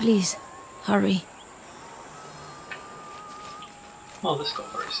 Please, hurry. Oh, this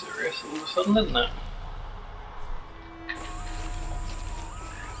got very serious all of a sudden, didn't it?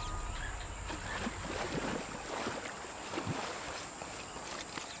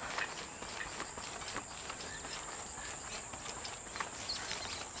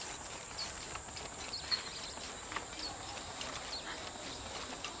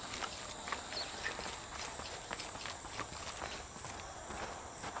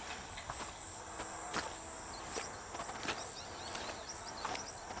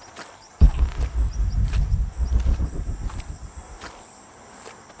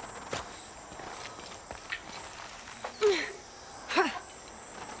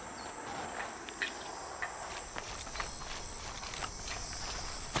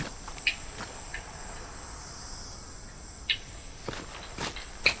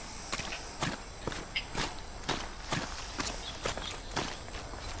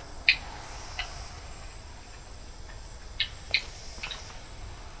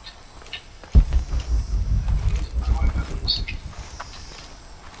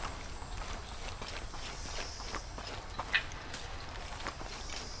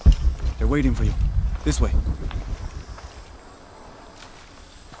 They're waiting for you. This way.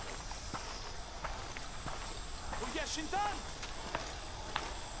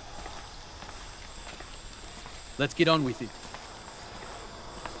 Let's get on with it.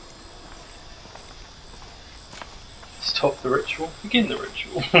 Stop the ritual. Begin the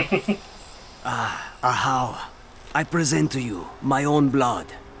ritual. Ahau, I present to you my own blood,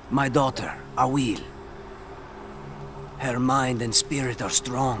 my daughter, Awil. Her mind and spirit are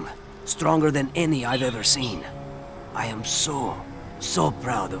strong, stronger than any I've ever seen. I am so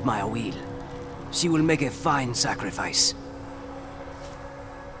proud of my Awil. She will make a fine sacrifice.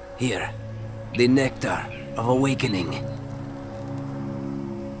 Here, the nectar of awakening.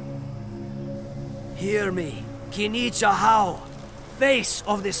 Hear me, Kinich Ahau, face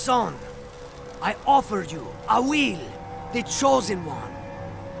of the sun. I offer you Awil, the chosen one.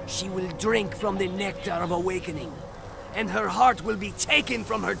 She will drink from the nectar of awakening, and her heart will be taken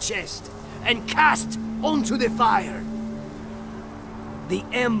from her chest and cast onto the fire. The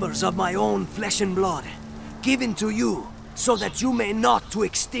embers of my own flesh and blood, given to you so that you may not to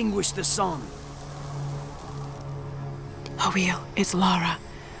extinguish the sun. Awil, it's Lara.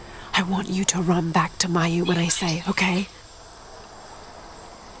 I want you to run back to Mayu when I say, okay?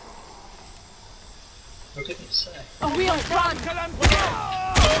 I didn't say. A wheel run!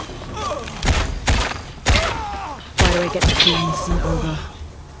 Why do I get the feeling this isn't over?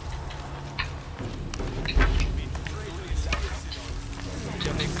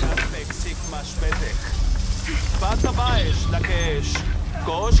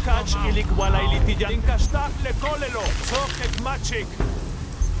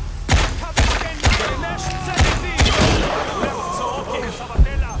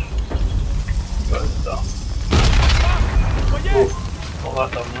 All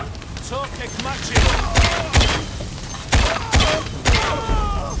that done, right?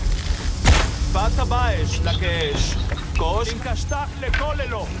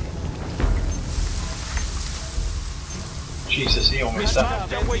 Jesus, he almost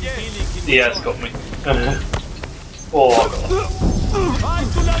had me. He has got me. Oh,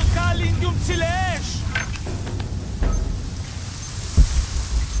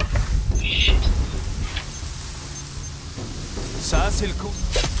 shit.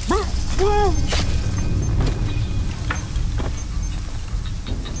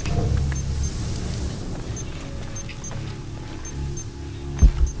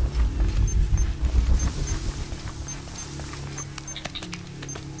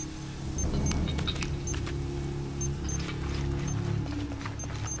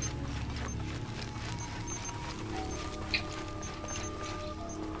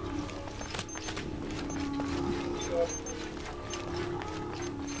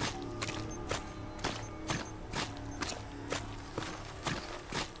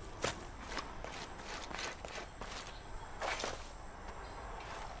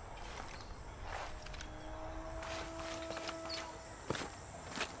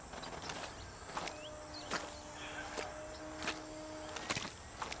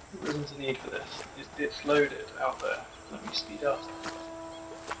 There isn't a need for this. It's loaded out there. Let me speed up.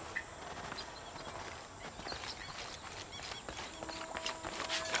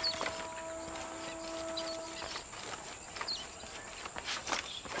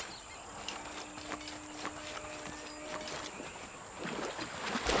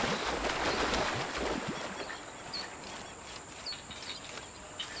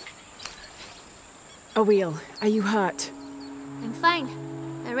 Awil, are you hurt? I'm fine.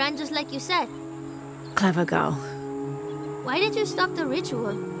 I ran just like you said. Clever girl. Why did you stop the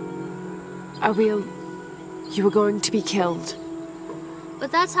ritual? Awil, you were going to be killed.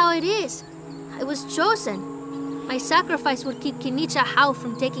 But that's how it is. I was chosen. My sacrifice would keep Kinicha Hao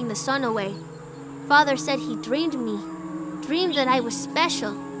from taking the sun away. Father said he dreamed me. Dreamed that I was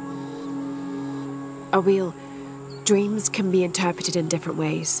special. Awil, dreams can be interpreted in different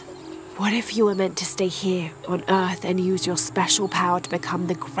ways. What if you were meant to stay here, on Earth, and use your special power to become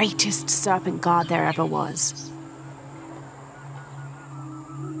the greatest serpent god there ever was?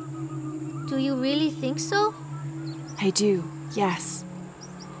 Do you really think so? I do, yes.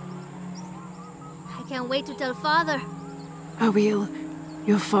 I can't wait to tell Father. Awil,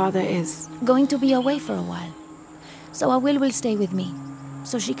 your father is... going to be away for a while. So Awil will stay with me,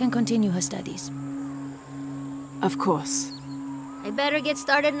 so she can continue her studies. Of course. I better get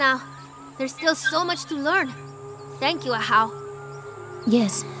started now. There's still so much to learn. Thank you, Ahau.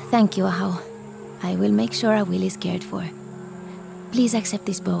 Yes, thank you, Ahau. I will make sure Awil is cared for. Please accept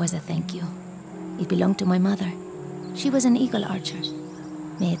this bow as a thank you. It belonged to my mother. She was an eagle archer.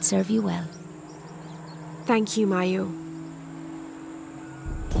 May it serve you well. Thank you, Mayu.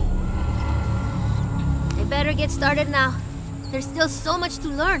 I better get started now. There's still so much to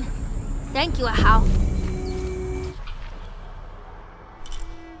learn. Thank you, Ahau.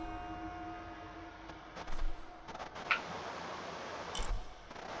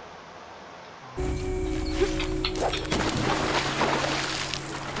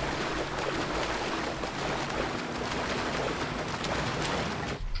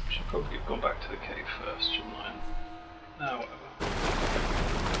 Probably have gone back to the cave first, shouldn't I? No, whatever.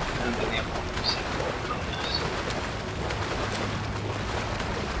 And then the apocalypse have done this.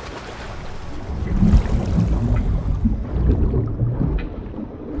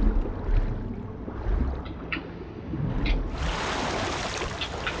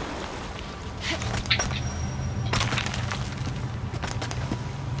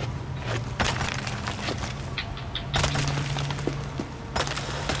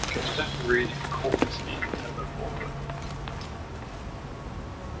 Really caught me before.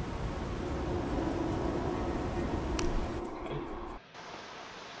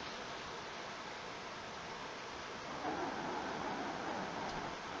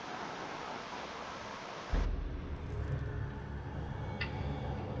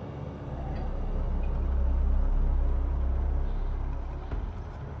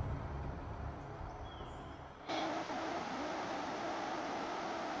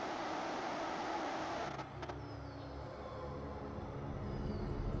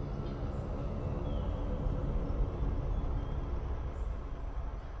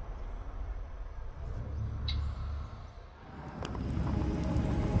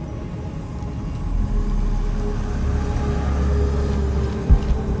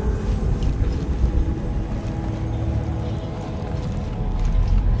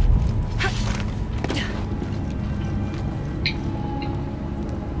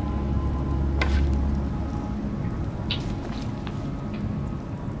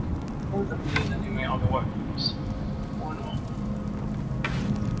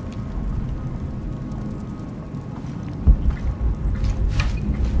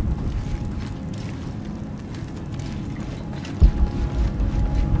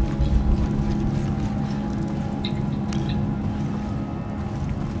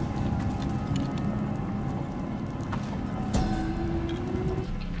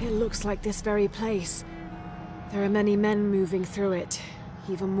 looks like this very place. There are many men moving through it.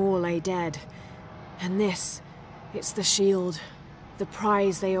 Even more lay dead. And this, it's the shield. The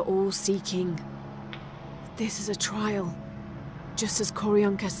prize they are all seeking. This is a trial. Just as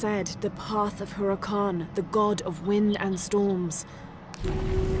Koryanka said, the path of Hurakan, the god of wind and storms.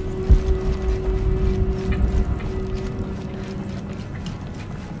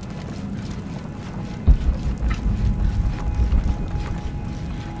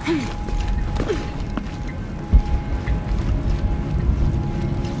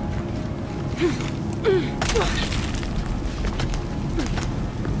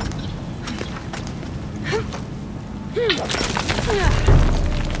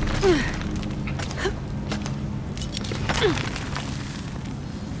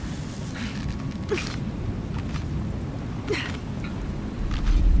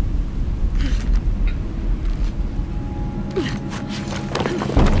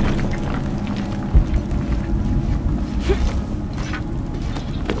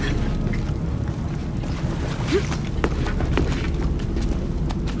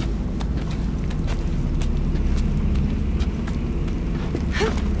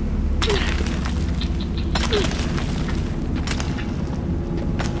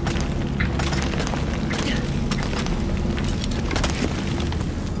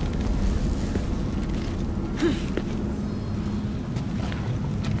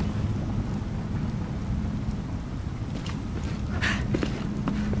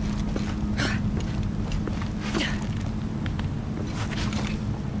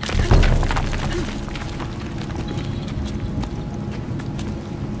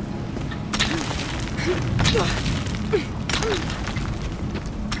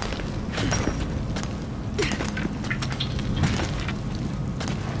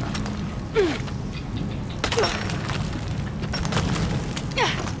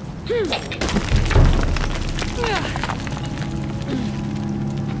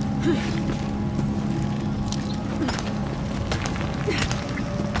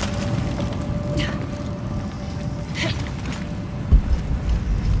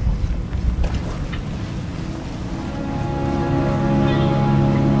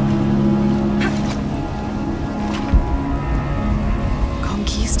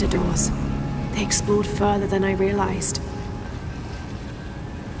 They explored further than I realized.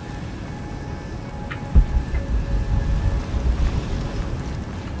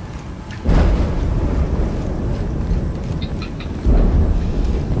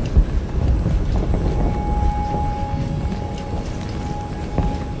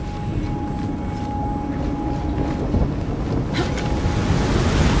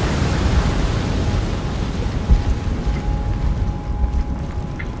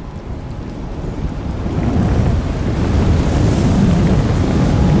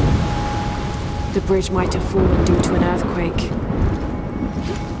 The bridge might have fallen due to an earthquake.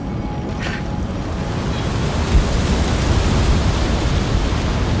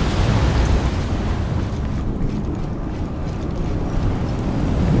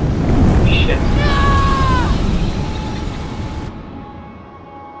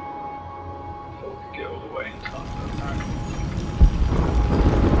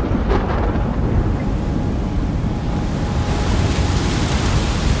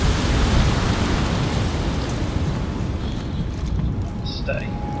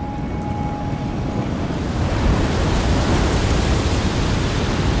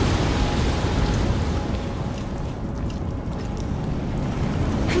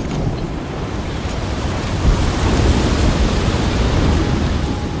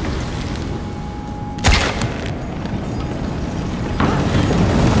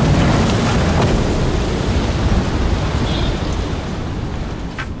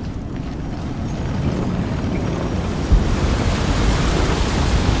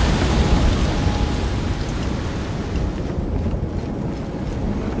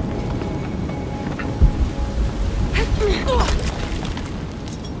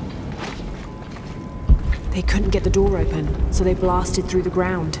 They couldn't get the door open, so they blasted through the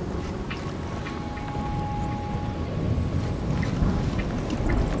ground.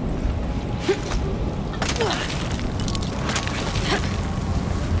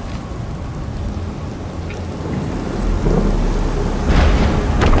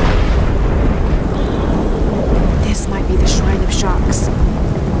 This might be the Shrine of Sharks.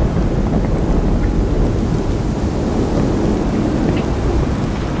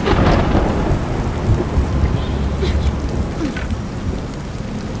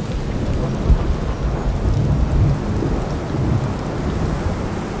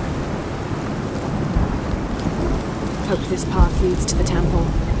 Hope this path leads to the temple.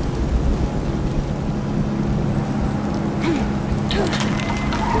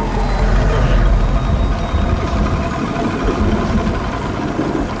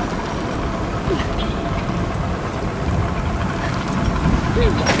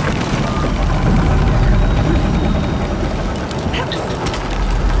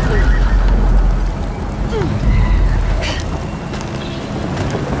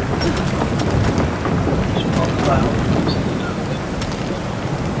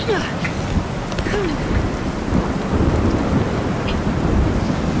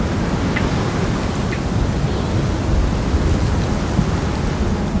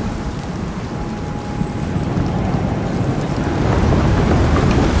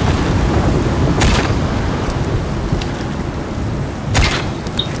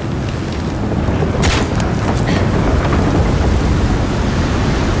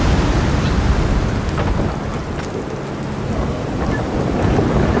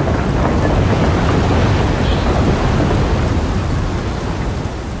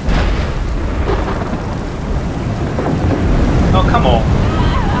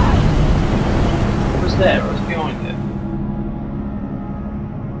 there or it was behind it?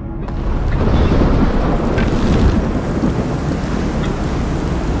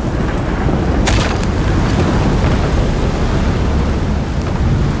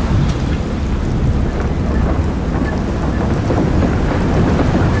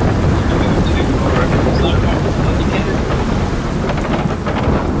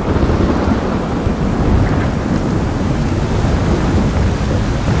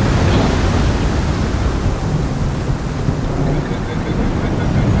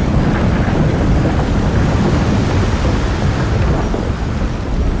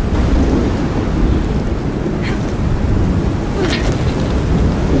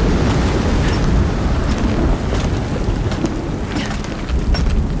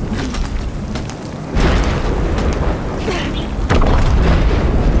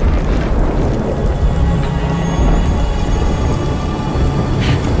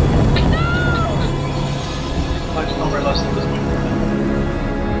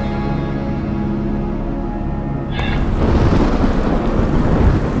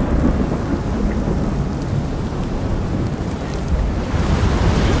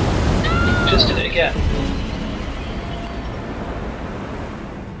 Just did it again.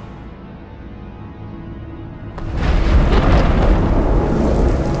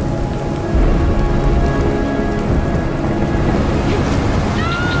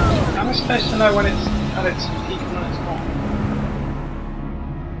 How am I supposed to know when it's at its peak and when it's not?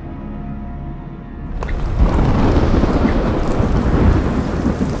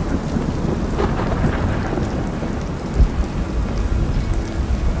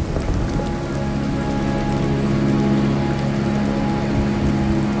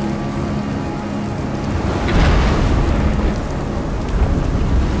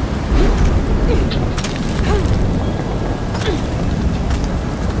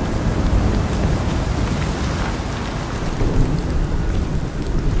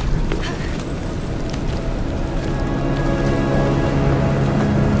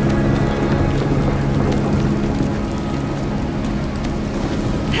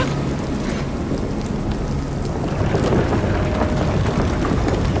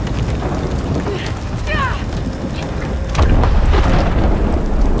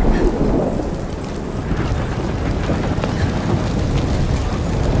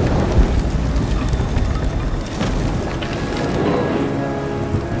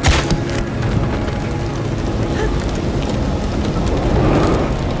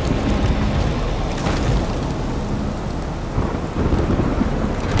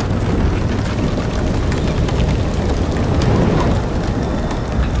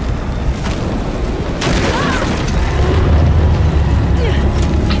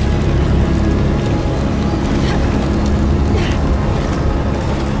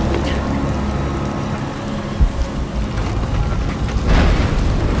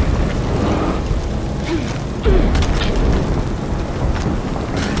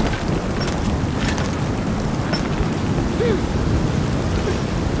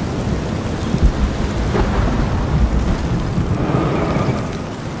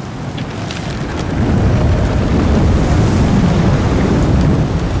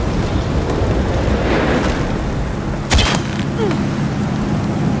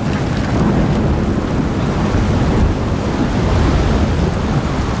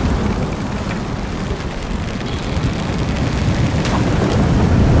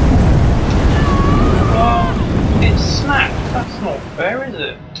 Where is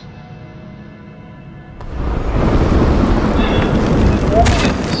it? What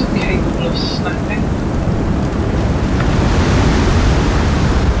is capable of snapping?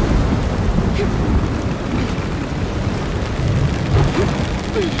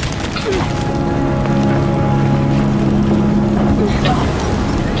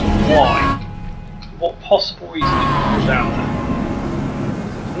 Why? What possible reason did you fall down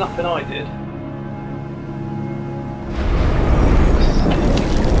there? Nothing I did.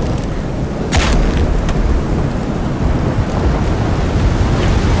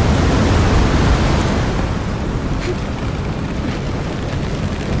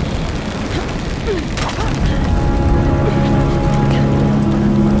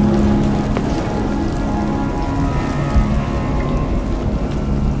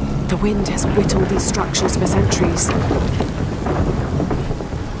 The wind has whittled these structures for centuries.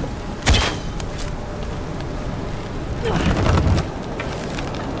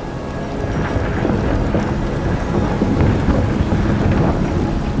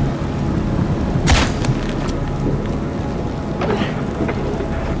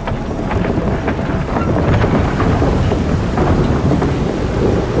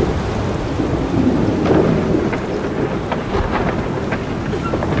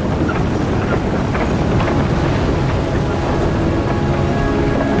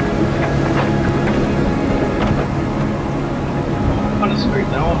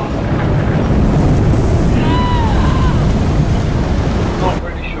 Not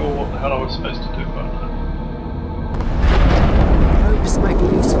really sure what the hell I was supposed to do about that. Ropes might be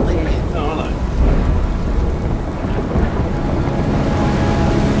useful here. No, I know.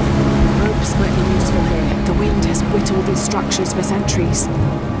 Ropes might be useful here. The wind has whittled these structures for centuries.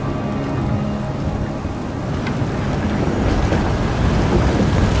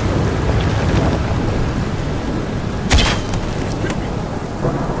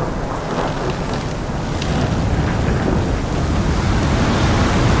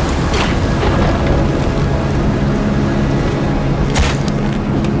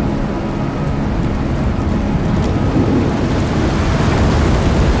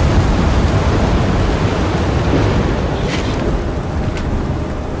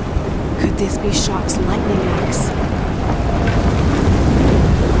 This be Shark's lightning axe.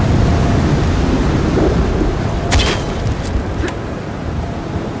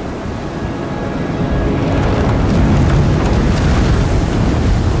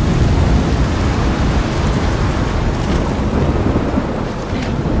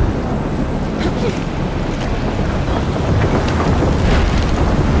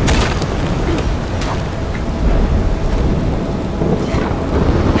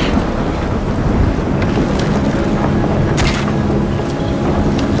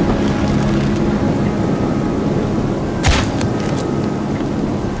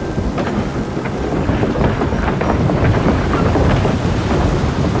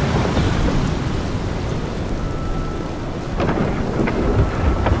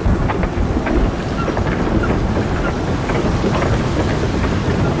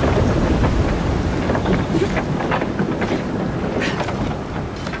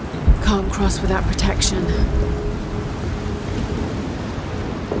 Can't cross without protection.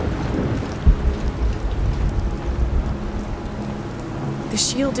 The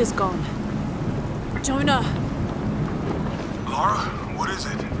shield is gone. Jonah! Lara, what is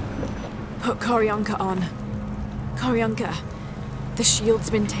it? Put Koryanka on. Koryanka, the shield's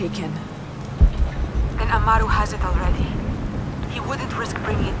been taken. Then Amaru has it already. He wouldn't risk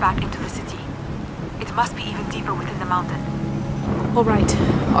bringing it back into the city. It must be even deeper within the mountain. All right,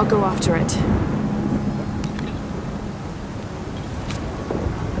 I'll go after it.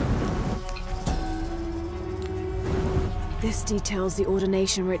 This details the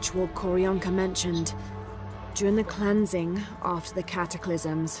ordination ritual Koryanka mentioned. During the cleansing, after the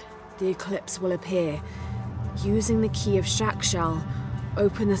cataclysms, the eclipse will appear. Using the key of Shakshal,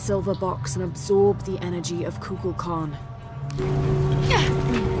 open the silver box and absorb the energy of Kukulkan.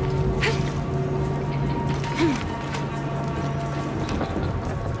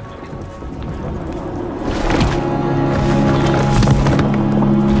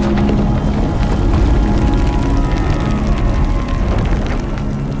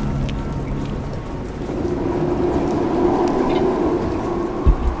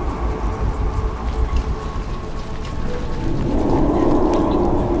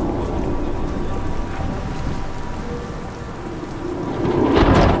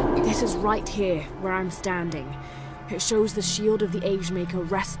 Right here, where I'm standing. It shows the shield of the Age Maker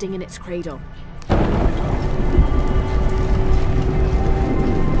resting in its cradle.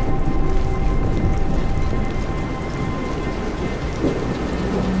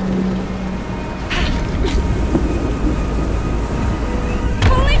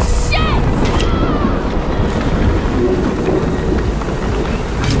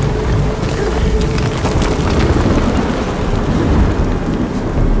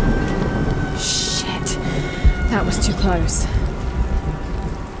 That was too close.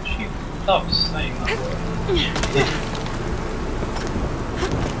 She loves saying that.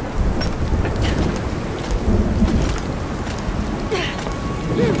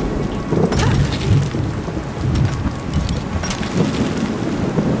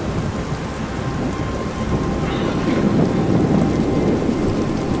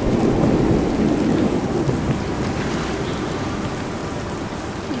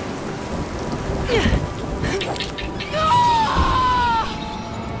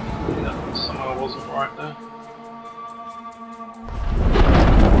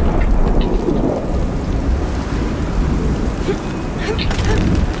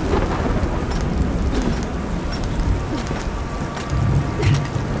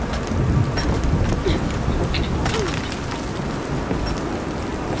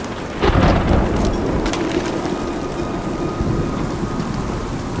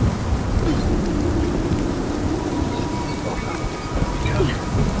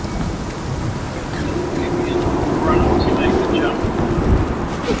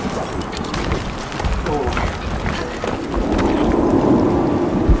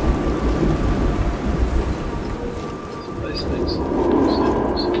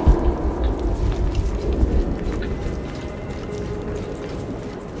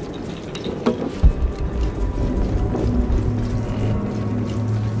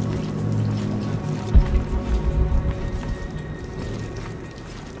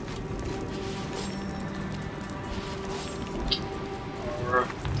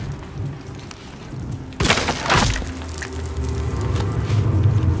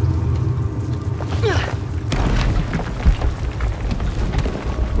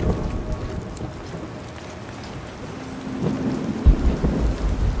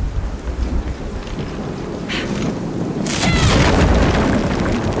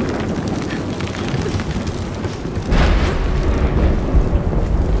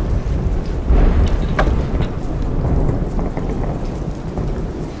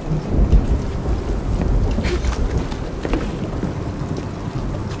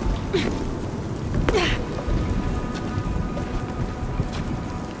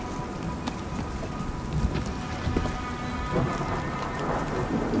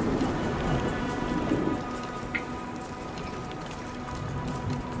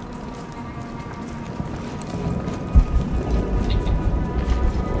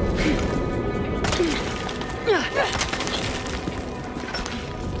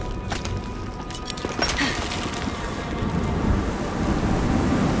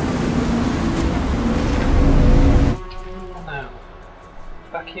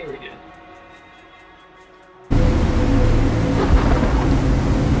 Back here again.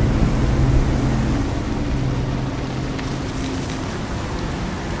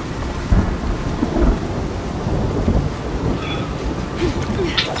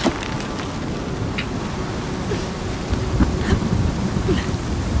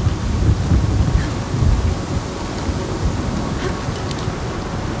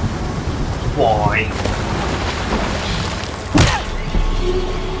 Why?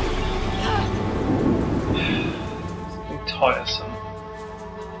 Tiresome.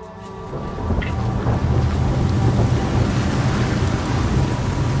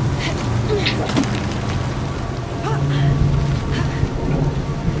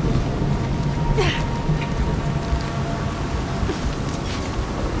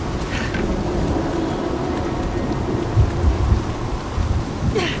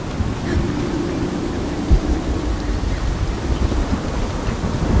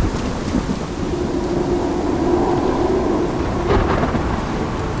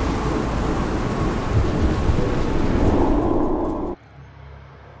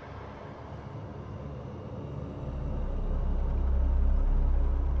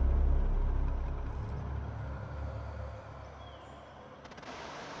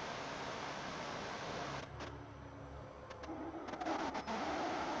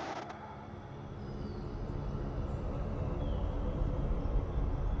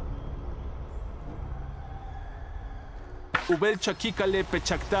 Ubel chakikale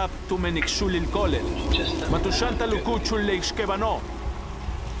pechaktab tu menikshulil kolel. Matushanta lukuchul leikshkebano.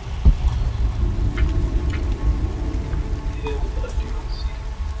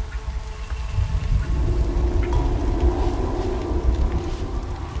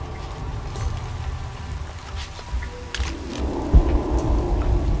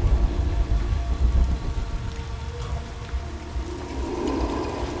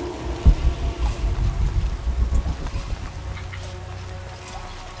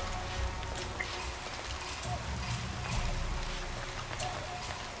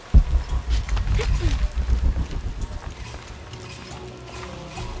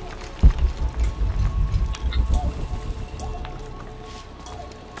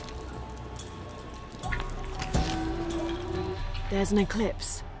 There's an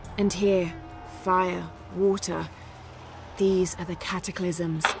eclipse, and here, fire, water. These are the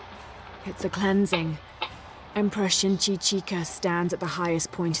cataclysms. It's a cleansing. Emperor Shinchi-Chika stands at the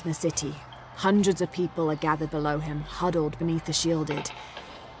highest point in the city. Hundreds of people are gathered below him, huddled beneath the shielded.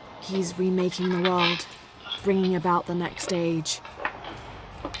 He's remaking the world, bringing about the next age.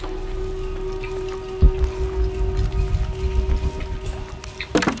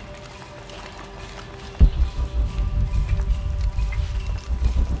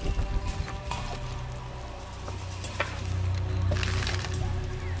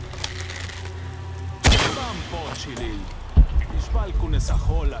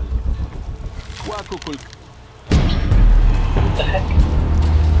 The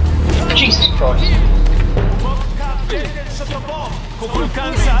heck? Jesus Christ.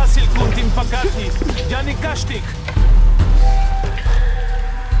 Kukulkan sa asil kuntim pakatni. Jani kashtik.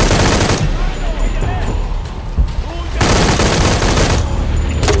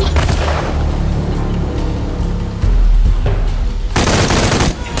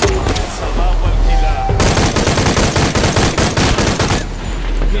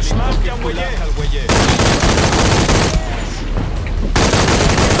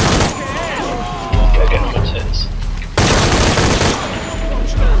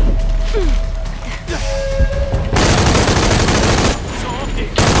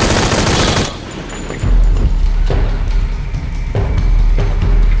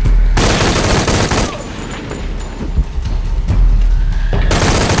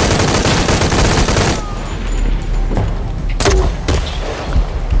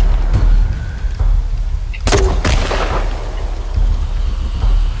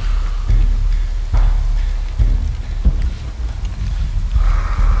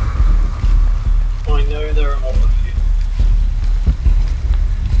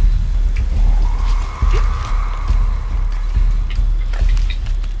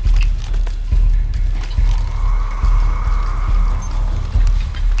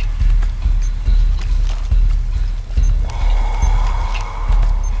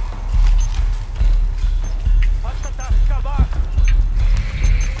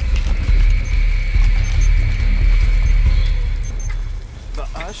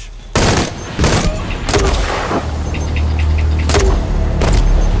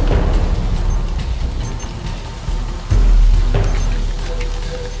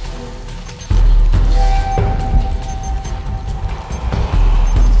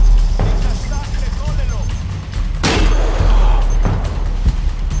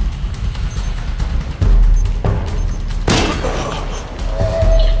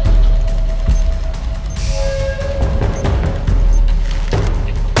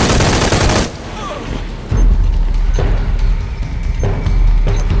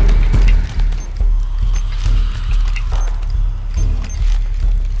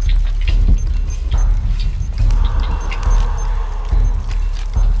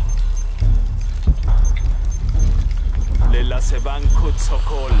 Levan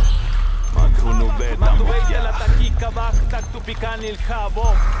kutsokol. Matunu veda la takika baktak tupikan il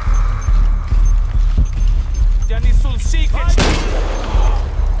khabo. Yani sulsikech.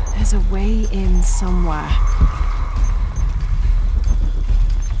 There's a way in somewhere.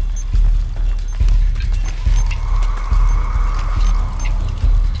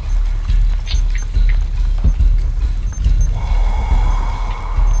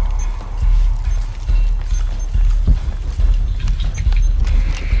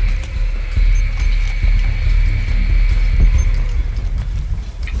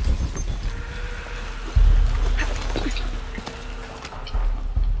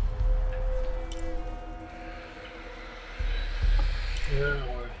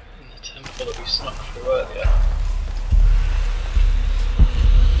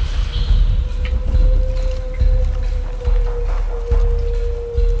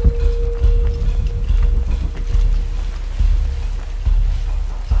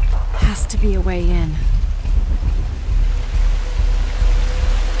 Be a way in.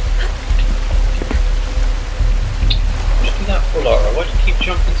 Look at that for Laura. Why do you keep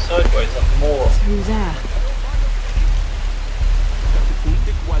jumping sideways like a moron? Through there.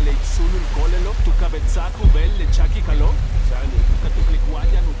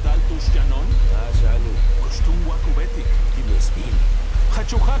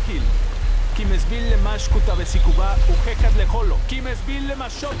 Kimesbil le mashkuta vesikuba uhekat le holo. Kimesbil le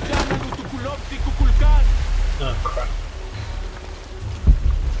mashot jana nutukulopti kukulkan. Oh crap.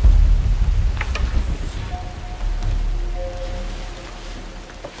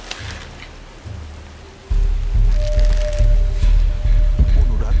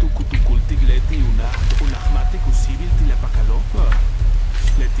 Onuratu kutukulti gleti unahmati kusibil tilepakalo.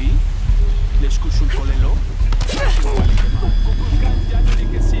 Leti? Leshkushul kolelo?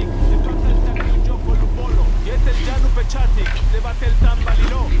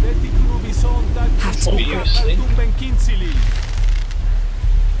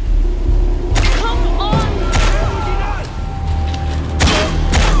 Come on!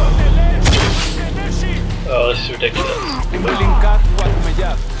 Oh, this is ridiculous.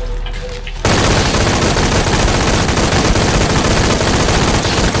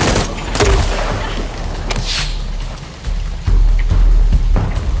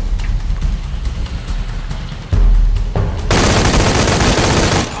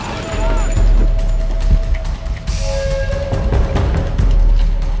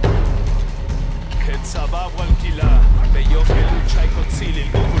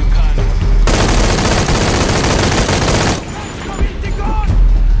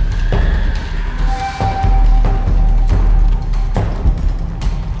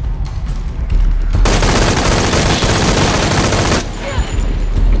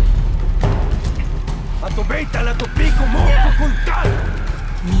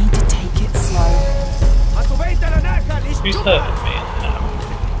 Need to take it slow. Who's hurting me now?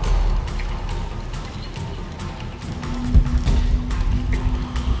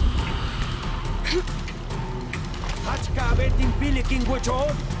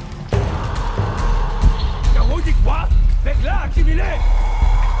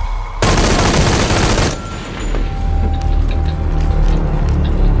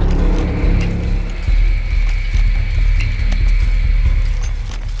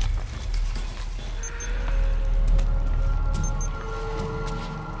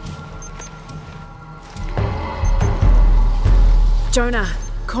 Jonah,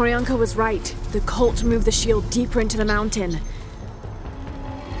 Koryanka was right. The cult moved the shield deeper into the mountain.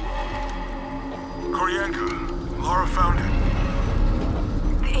 Koryanka, Laura found it.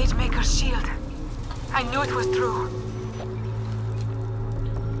 The Age-Maker's shield. I knew it was true.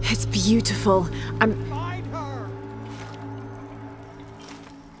 It's beautiful.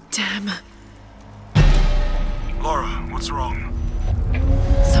 Damn. Laura, what's wrong?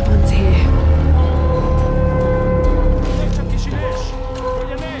 Someone's here.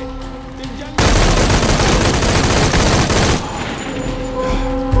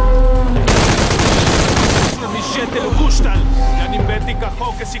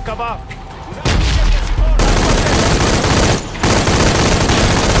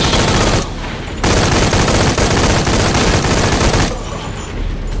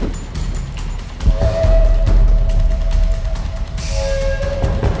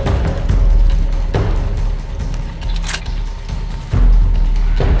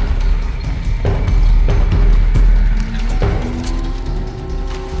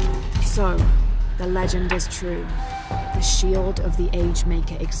 So, the legend is true. The shield of the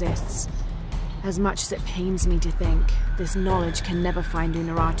Age-Maker exists. As much as it pains me to think, this knowledge can never find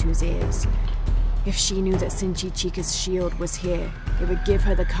Unuratu's ears. If she knew that Sinchichika's shield was here, it would give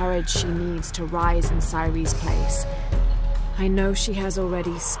her the courage she needs to rise in Sairi's place. I know she has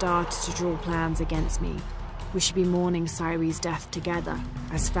already started to draw plans against me. We should be mourning Sairi's death together,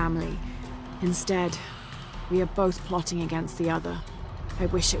 as family. Instead, we are both plotting against the other. I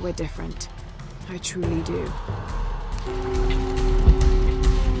wish it were different. I truly do.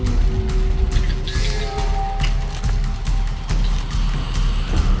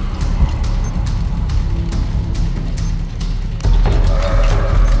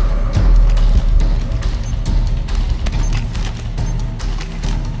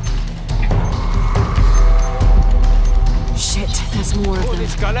 There's more of them.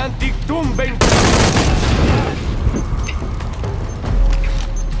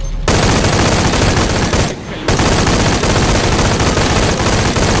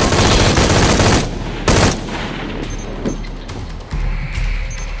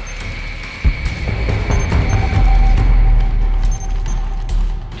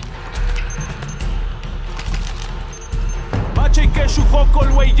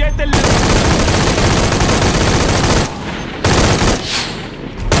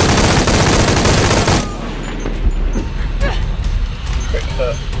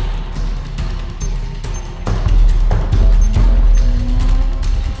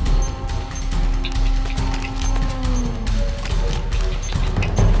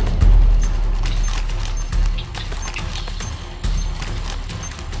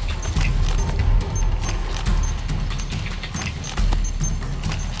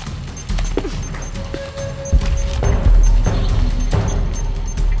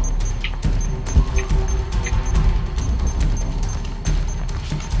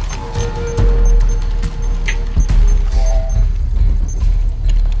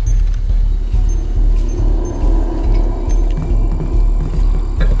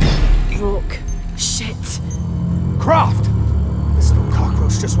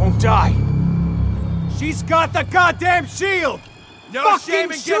 Die. She's got the goddamn shield! No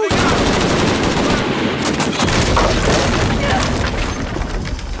shame in giving up!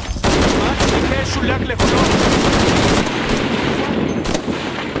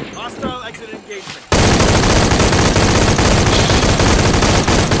 Hostile exit engagement.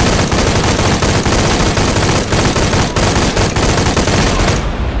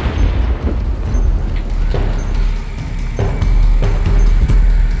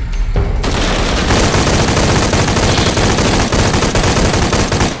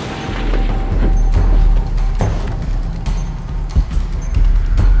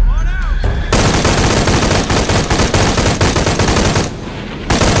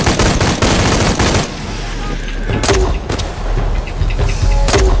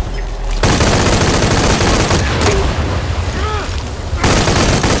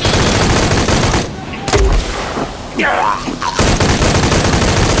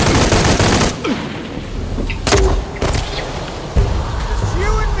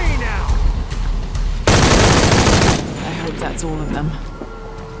 That's all of them.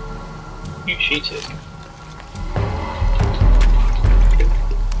 You cheated.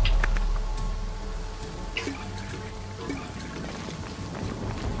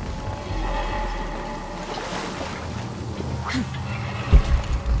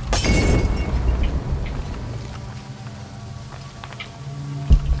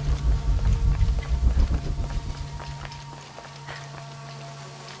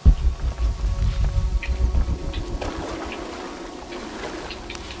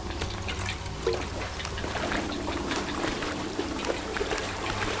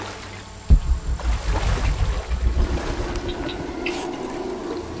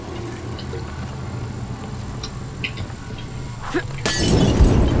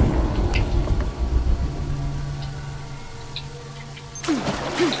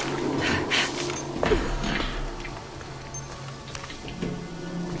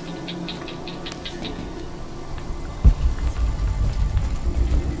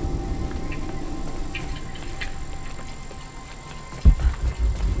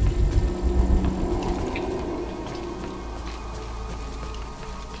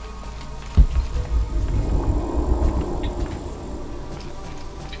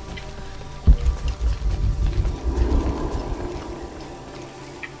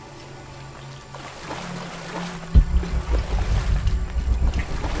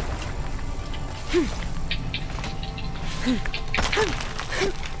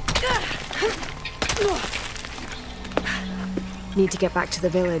 Need to get back to the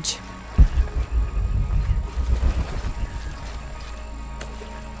village.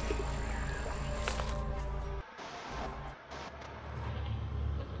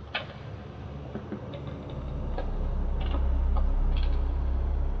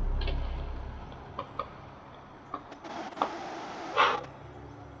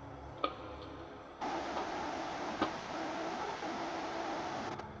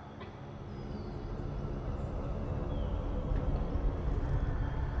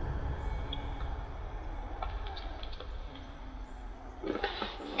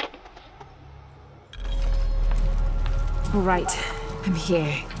 All right, I'm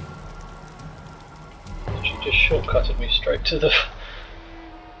here. She just shortcutted me straight to the...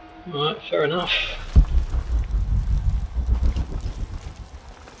 Alright, fair enough.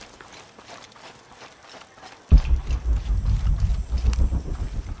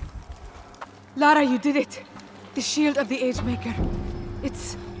 Lara, you did it! The shield of the Age Maker.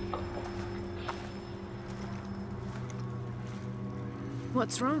 It's...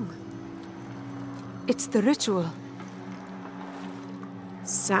 What's wrong? It's the ritual.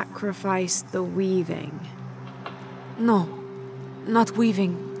 Sacrifice the weaving. No, not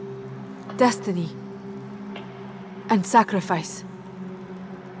weaving. Destiny. And sacrifice.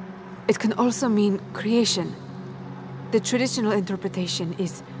 It can also mean creation. The traditional interpretation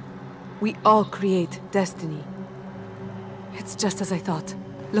is we all create destiny. It's just as I thought.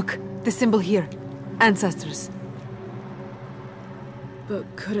 Look, the symbol here. Ancestors.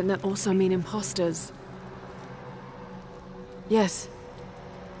 But couldn't that also mean imposters? Yes.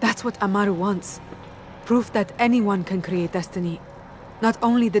 That's what Amaru wants. Proof that anyone can create destiny. Not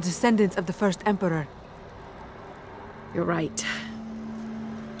only the descendants of the first emperor. You're right.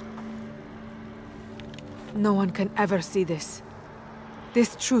 No one can ever see this.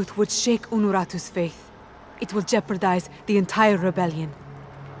 This truth would shake Unuratu's faith. It will jeopardize the entire rebellion.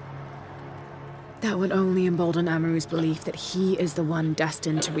 That would only embolden Amaru's belief that he is the one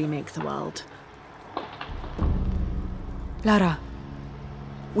destined to remake the world. Lara,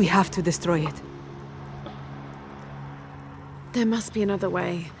 we have to destroy it. There must be another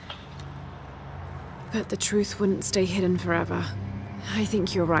way. But the truth wouldn't stay hidden forever. I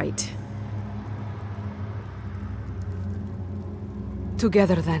think you're right.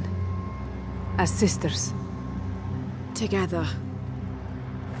 Together then. As sisters. Together.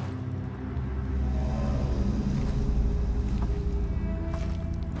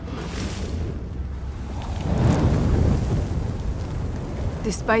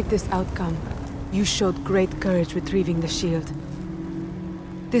 Despite this outcome, you showed great courage retrieving the shield.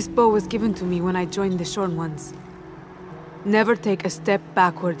 This bow was given to me when I joined the Shorn Ones. Never take a step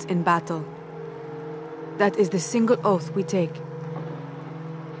backwards in battle. That is the single oath we take.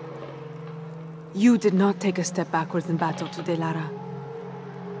 You did not take a step backwards in battle today, Lara.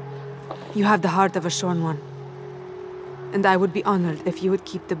 You have the heart of a Shorn One. And I would be honored if you would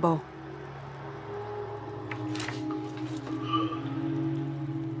keep the bow.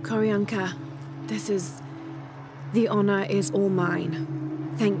 Koryanka, this is... The honor is all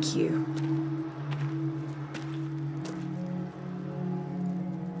mine. Thank you.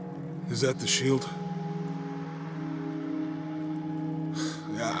 Is that the shield?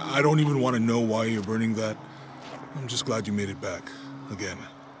 I don't even want to know why you're burning that. I'm just glad you made it back. Again.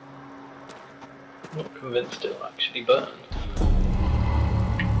 I'm not convinced it'll actually burn.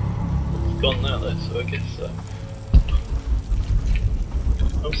 It's gone now though, so I guess so.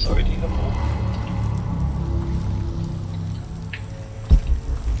 I'm sorry, do you have more?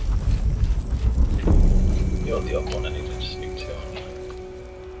 You're the other one I needed to speak to, aren't you?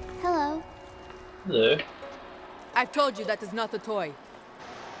 Hello. Hello. I've told you that is not a toy.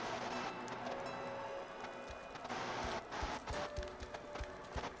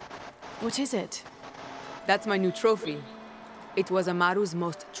 What is it? That's my new trophy. It was Amaru's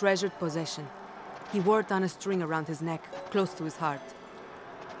most treasured possession. He wore it on a string around his neck, close to his heart.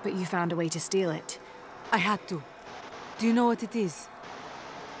 But you found a way to steal it. I had to. Do you know what it is?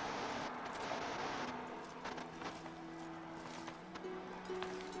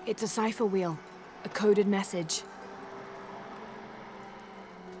 It's a cipher wheel. A coded message.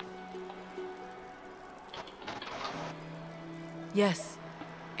 Yes.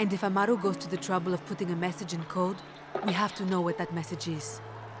 And if Amaru goes to the trouble of putting a message in code, we have to know what that message is.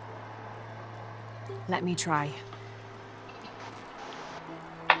 Let me try.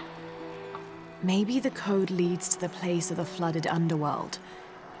 Maybe the code leads to the place of the flooded underworld.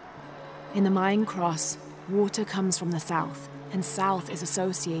 In the Mayan cross, water comes from the south, and south is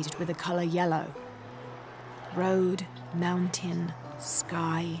associated with the color yellow. Road, mountain,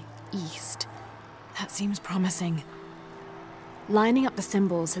 sky, east. That seems promising. Lining up the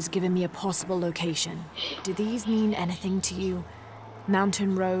symbols has given me a possible location. Do these mean anything to you?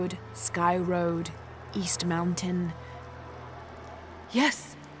 Mountain Road, Sky Road, East Mountain?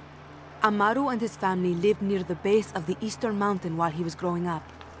 Yes! Amaru and his family lived near the base of the Eastern Mountain while he was growing up.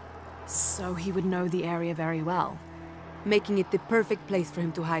 So he would know the area very well. Making it the perfect place for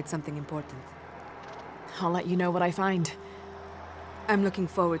him to hide something important. I'll let you know what I find. I'm looking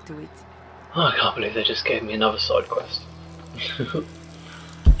forward to it. Oh, I can't believe they just gave me another side quest.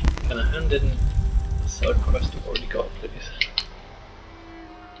 Can I hand in the side quest I've already got, please?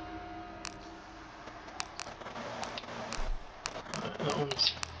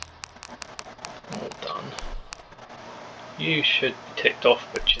 missions. All done. You should be ticked off,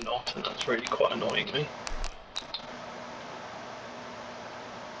 but you're not, and that's really quite annoying me.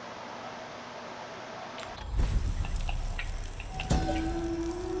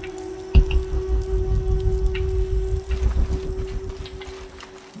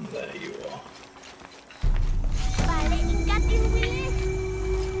 There you are.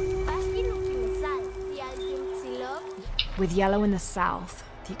 With yellow in the south,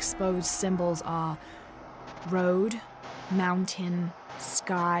 the exposed symbols are road, mountain,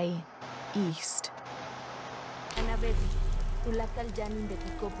 sky, east.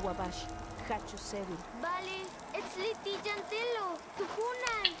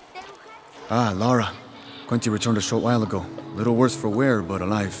 Ah, Lara. Quinty returned a short while ago. A little worse for wear, but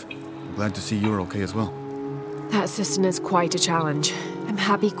alive. I'm glad to see you're okay as well. That system is quite a challenge. I'm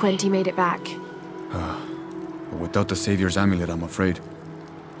happy Quinty made it back. But without the Savior's amulet, I'm afraid.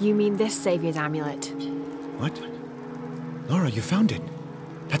 You mean this Savior's amulet? What? Lara, you found it.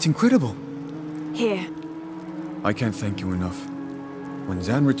 That's incredible. Here. I can't thank you enough. When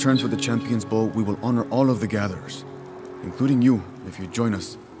Zan returns with the Champion's Bow, we will honor all of the gatherers. Including you, if you join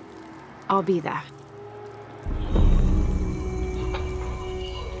us. I'll be there.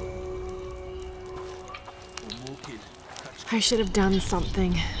 I should have done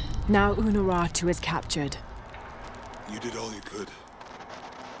something. Now Unuratu is captured. You did all you could.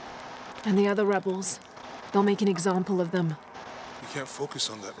 And the other rebels, they'll make an example of them. You can't focus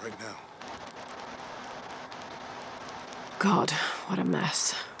on that right now. God, what a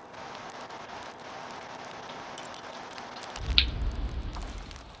mess.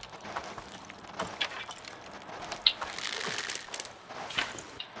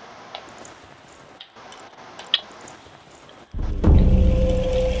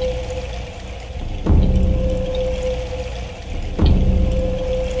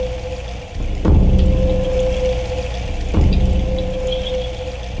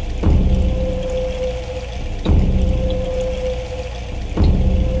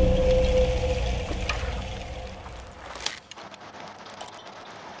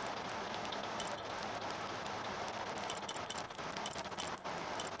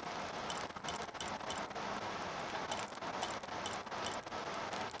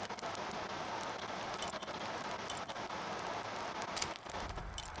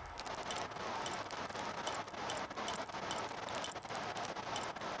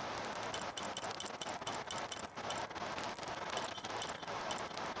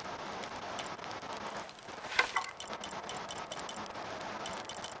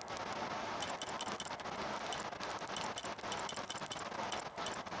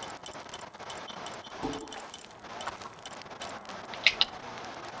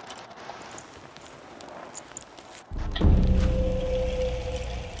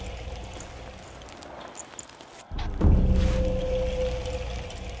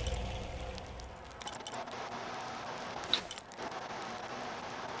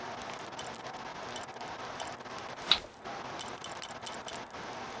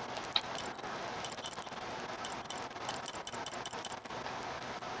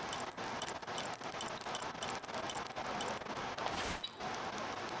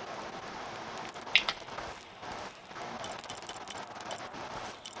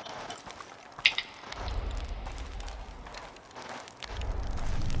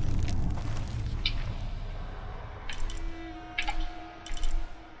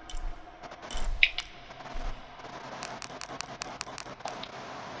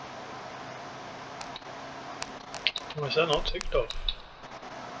 Why is that not ticked off?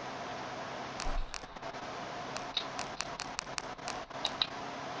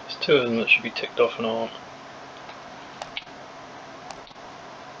 There's two of them that should be ticked off and aren't.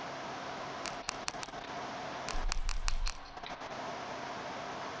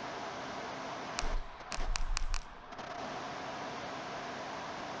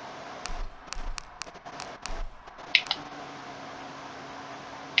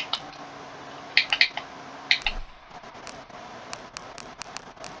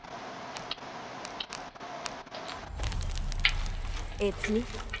 Etzli,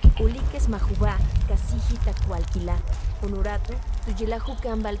 ulikes mahuba, kasijita kualkila, Unuratu, tujilahu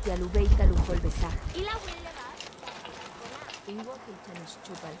kambal tialubeita lujolbesaj. ¿Y la huele Ingo kilchanis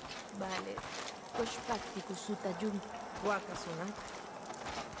chupal, vale, koshpakti kusuta yum, wakasuna.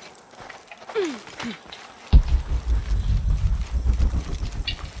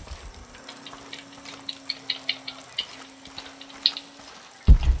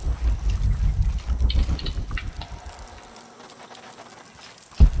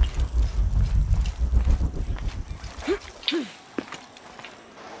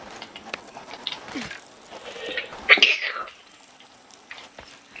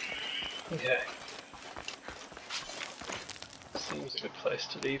 was a good place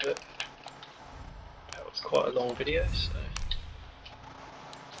to leave it. That was quite a long video, so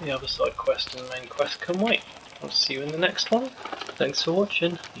the other side quest and the main quest can wait. I'll see you in the next one. Thanks for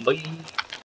watching. Bye.